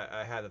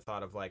 I had the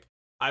thought of like,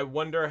 I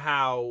wonder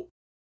how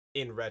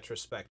in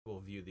retrospect we'll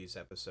view these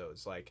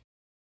episodes. Like,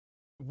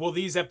 will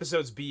these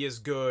episodes be as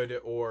good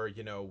or,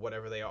 you know,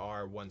 whatever they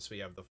are once we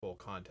have the full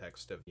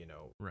context of, you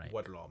know,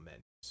 what it all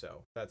meant.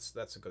 So that's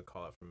a good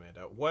call out from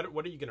Amanda. What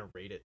are you gonna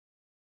rate it?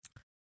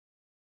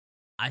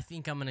 I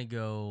think I'm gonna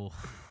go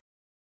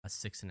a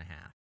 6.5.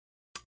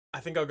 I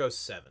think I'll go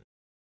 7.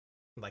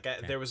 Like,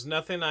 Okay. there was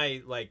nothing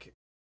I, like,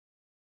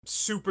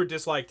 super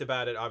disliked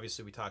about it.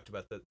 Obviously, we talked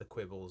about the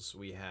quibbles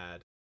we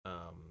had.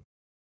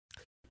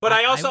 But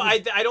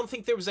I don't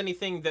think there was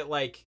anything that,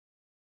 like,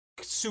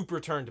 super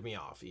turned me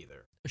off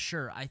either.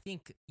 Sure, I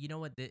think, you know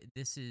what,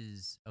 this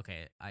is,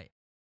 okay,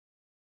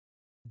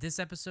 this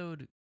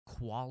episode,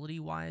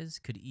 quality-wise,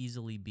 could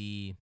easily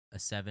be a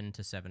 7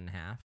 to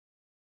 7.5,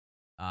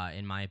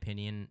 in my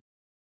opinion.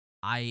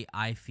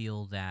 I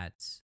feel that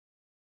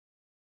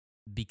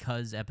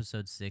because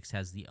episode 6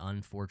 has the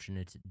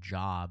unfortunate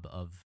job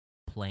of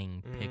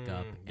playing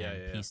pickup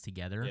and piece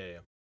together,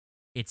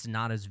 it's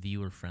not as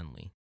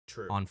viewer-friendly.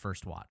 True. On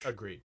first watch.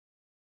 Agreed.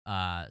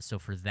 So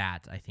for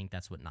that, I think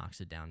that's what knocks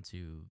it down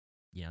to,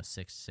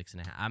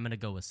 6.5. I'm gonna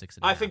go with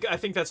 6.5. I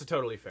think that's a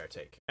totally fair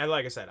take. And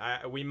like I said,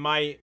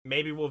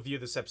 maybe we'll view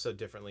this episode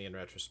differently in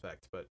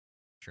retrospect, but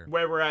sure.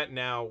 Where we're at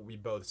now, we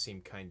both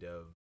seem kind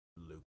of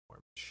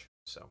lukewarmish.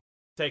 So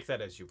take that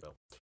as you will.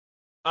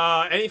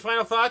 Any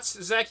final thoughts,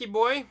 Zachy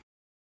boy?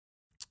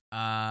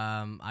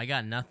 I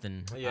got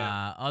nothing.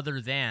 Yeah.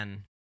 Other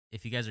than,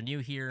 if you guys are new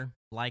here,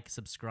 like,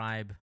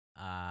 subscribe,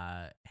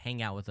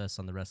 hang out with us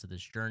on the rest of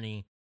this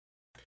journey.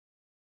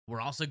 We're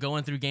also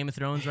going through Game of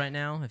Thrones right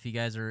now. If you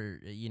guys are,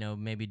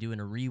 maybe doing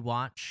a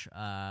rewatch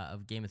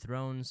of Game of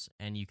Thrones,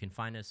 and you can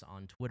find us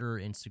on Twitter,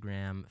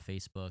 Instagram,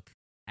 Facebook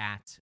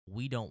at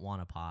We Don't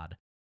Want a Pod.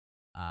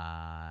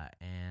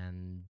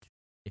 And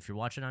if you're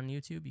watching on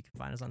YouTube, you can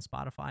find us on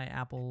Spotify,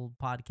 Apple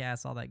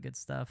Podcasts, all that good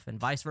stuff, and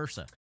vice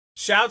versa.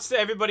 Shouts to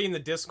everybody in the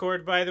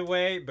Discord, by the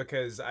way,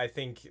 because I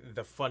think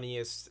the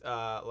funniest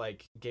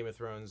Game of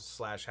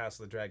Thrones / House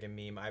of the Dragon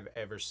meme I've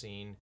ever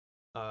seen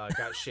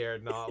got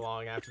shared not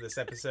long after this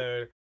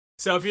episode.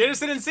 So if you're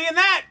interested in seeing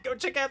that, go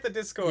check out the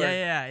Discord.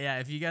 Yeah.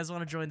 If you guys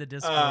want to join the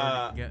Discord,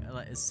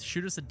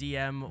 shoot us a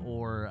DM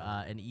or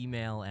an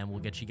email, and we'll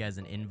get you guys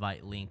an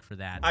invite link for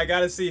that. I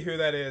gotta see who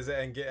that is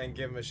and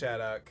give him a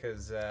shout out,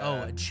 because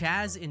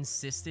Chaz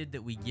insisted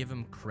that we give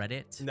him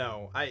credit.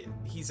 No,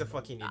 he's a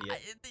fucking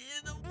idiot.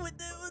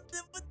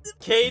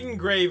 Caden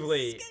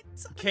Gravely.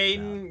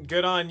 Caden,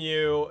 good on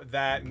you.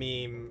 That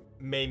meme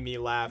made me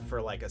laugh for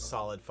like a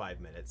solid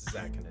 5 minutes.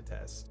 Zach can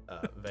attest.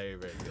 Very,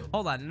 very good.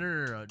 Hold on,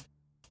 no.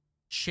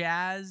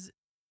 Chaz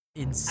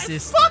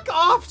insisted. Fuck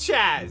off,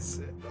 Chaz!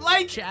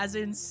 Like, Chaz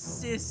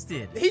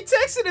insisted. He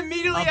texted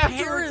immediately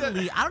afterwards.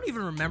 Apparently, I don't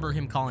even remember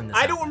him calling this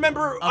I out. don't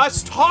remember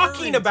us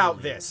talking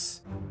about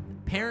this.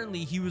 Apparently,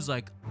 he was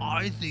like,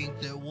 I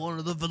think that one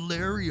of the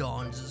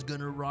Valerians is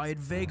gonna ride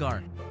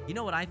Vhagar. You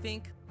know what I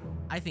think?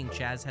 I think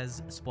Chaz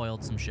has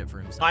spoiled some shit for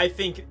himself. I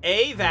think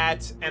A,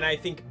 that, and I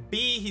think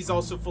B, he's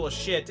also full of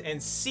shit,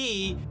 and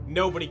C,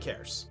 nobody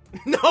cares.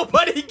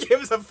 Nobody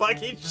gives a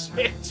fucking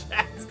shit,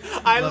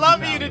 Chaz. I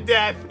love you to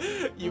death,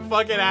 you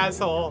fucking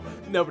asshole.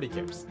 Nobody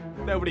cares.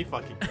 Nobody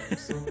fucking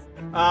cares.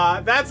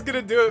 That's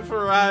gonna do it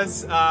for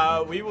us.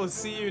 We will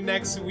see you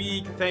next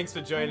week. Thanks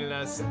for joining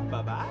us.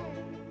 Bye-bye.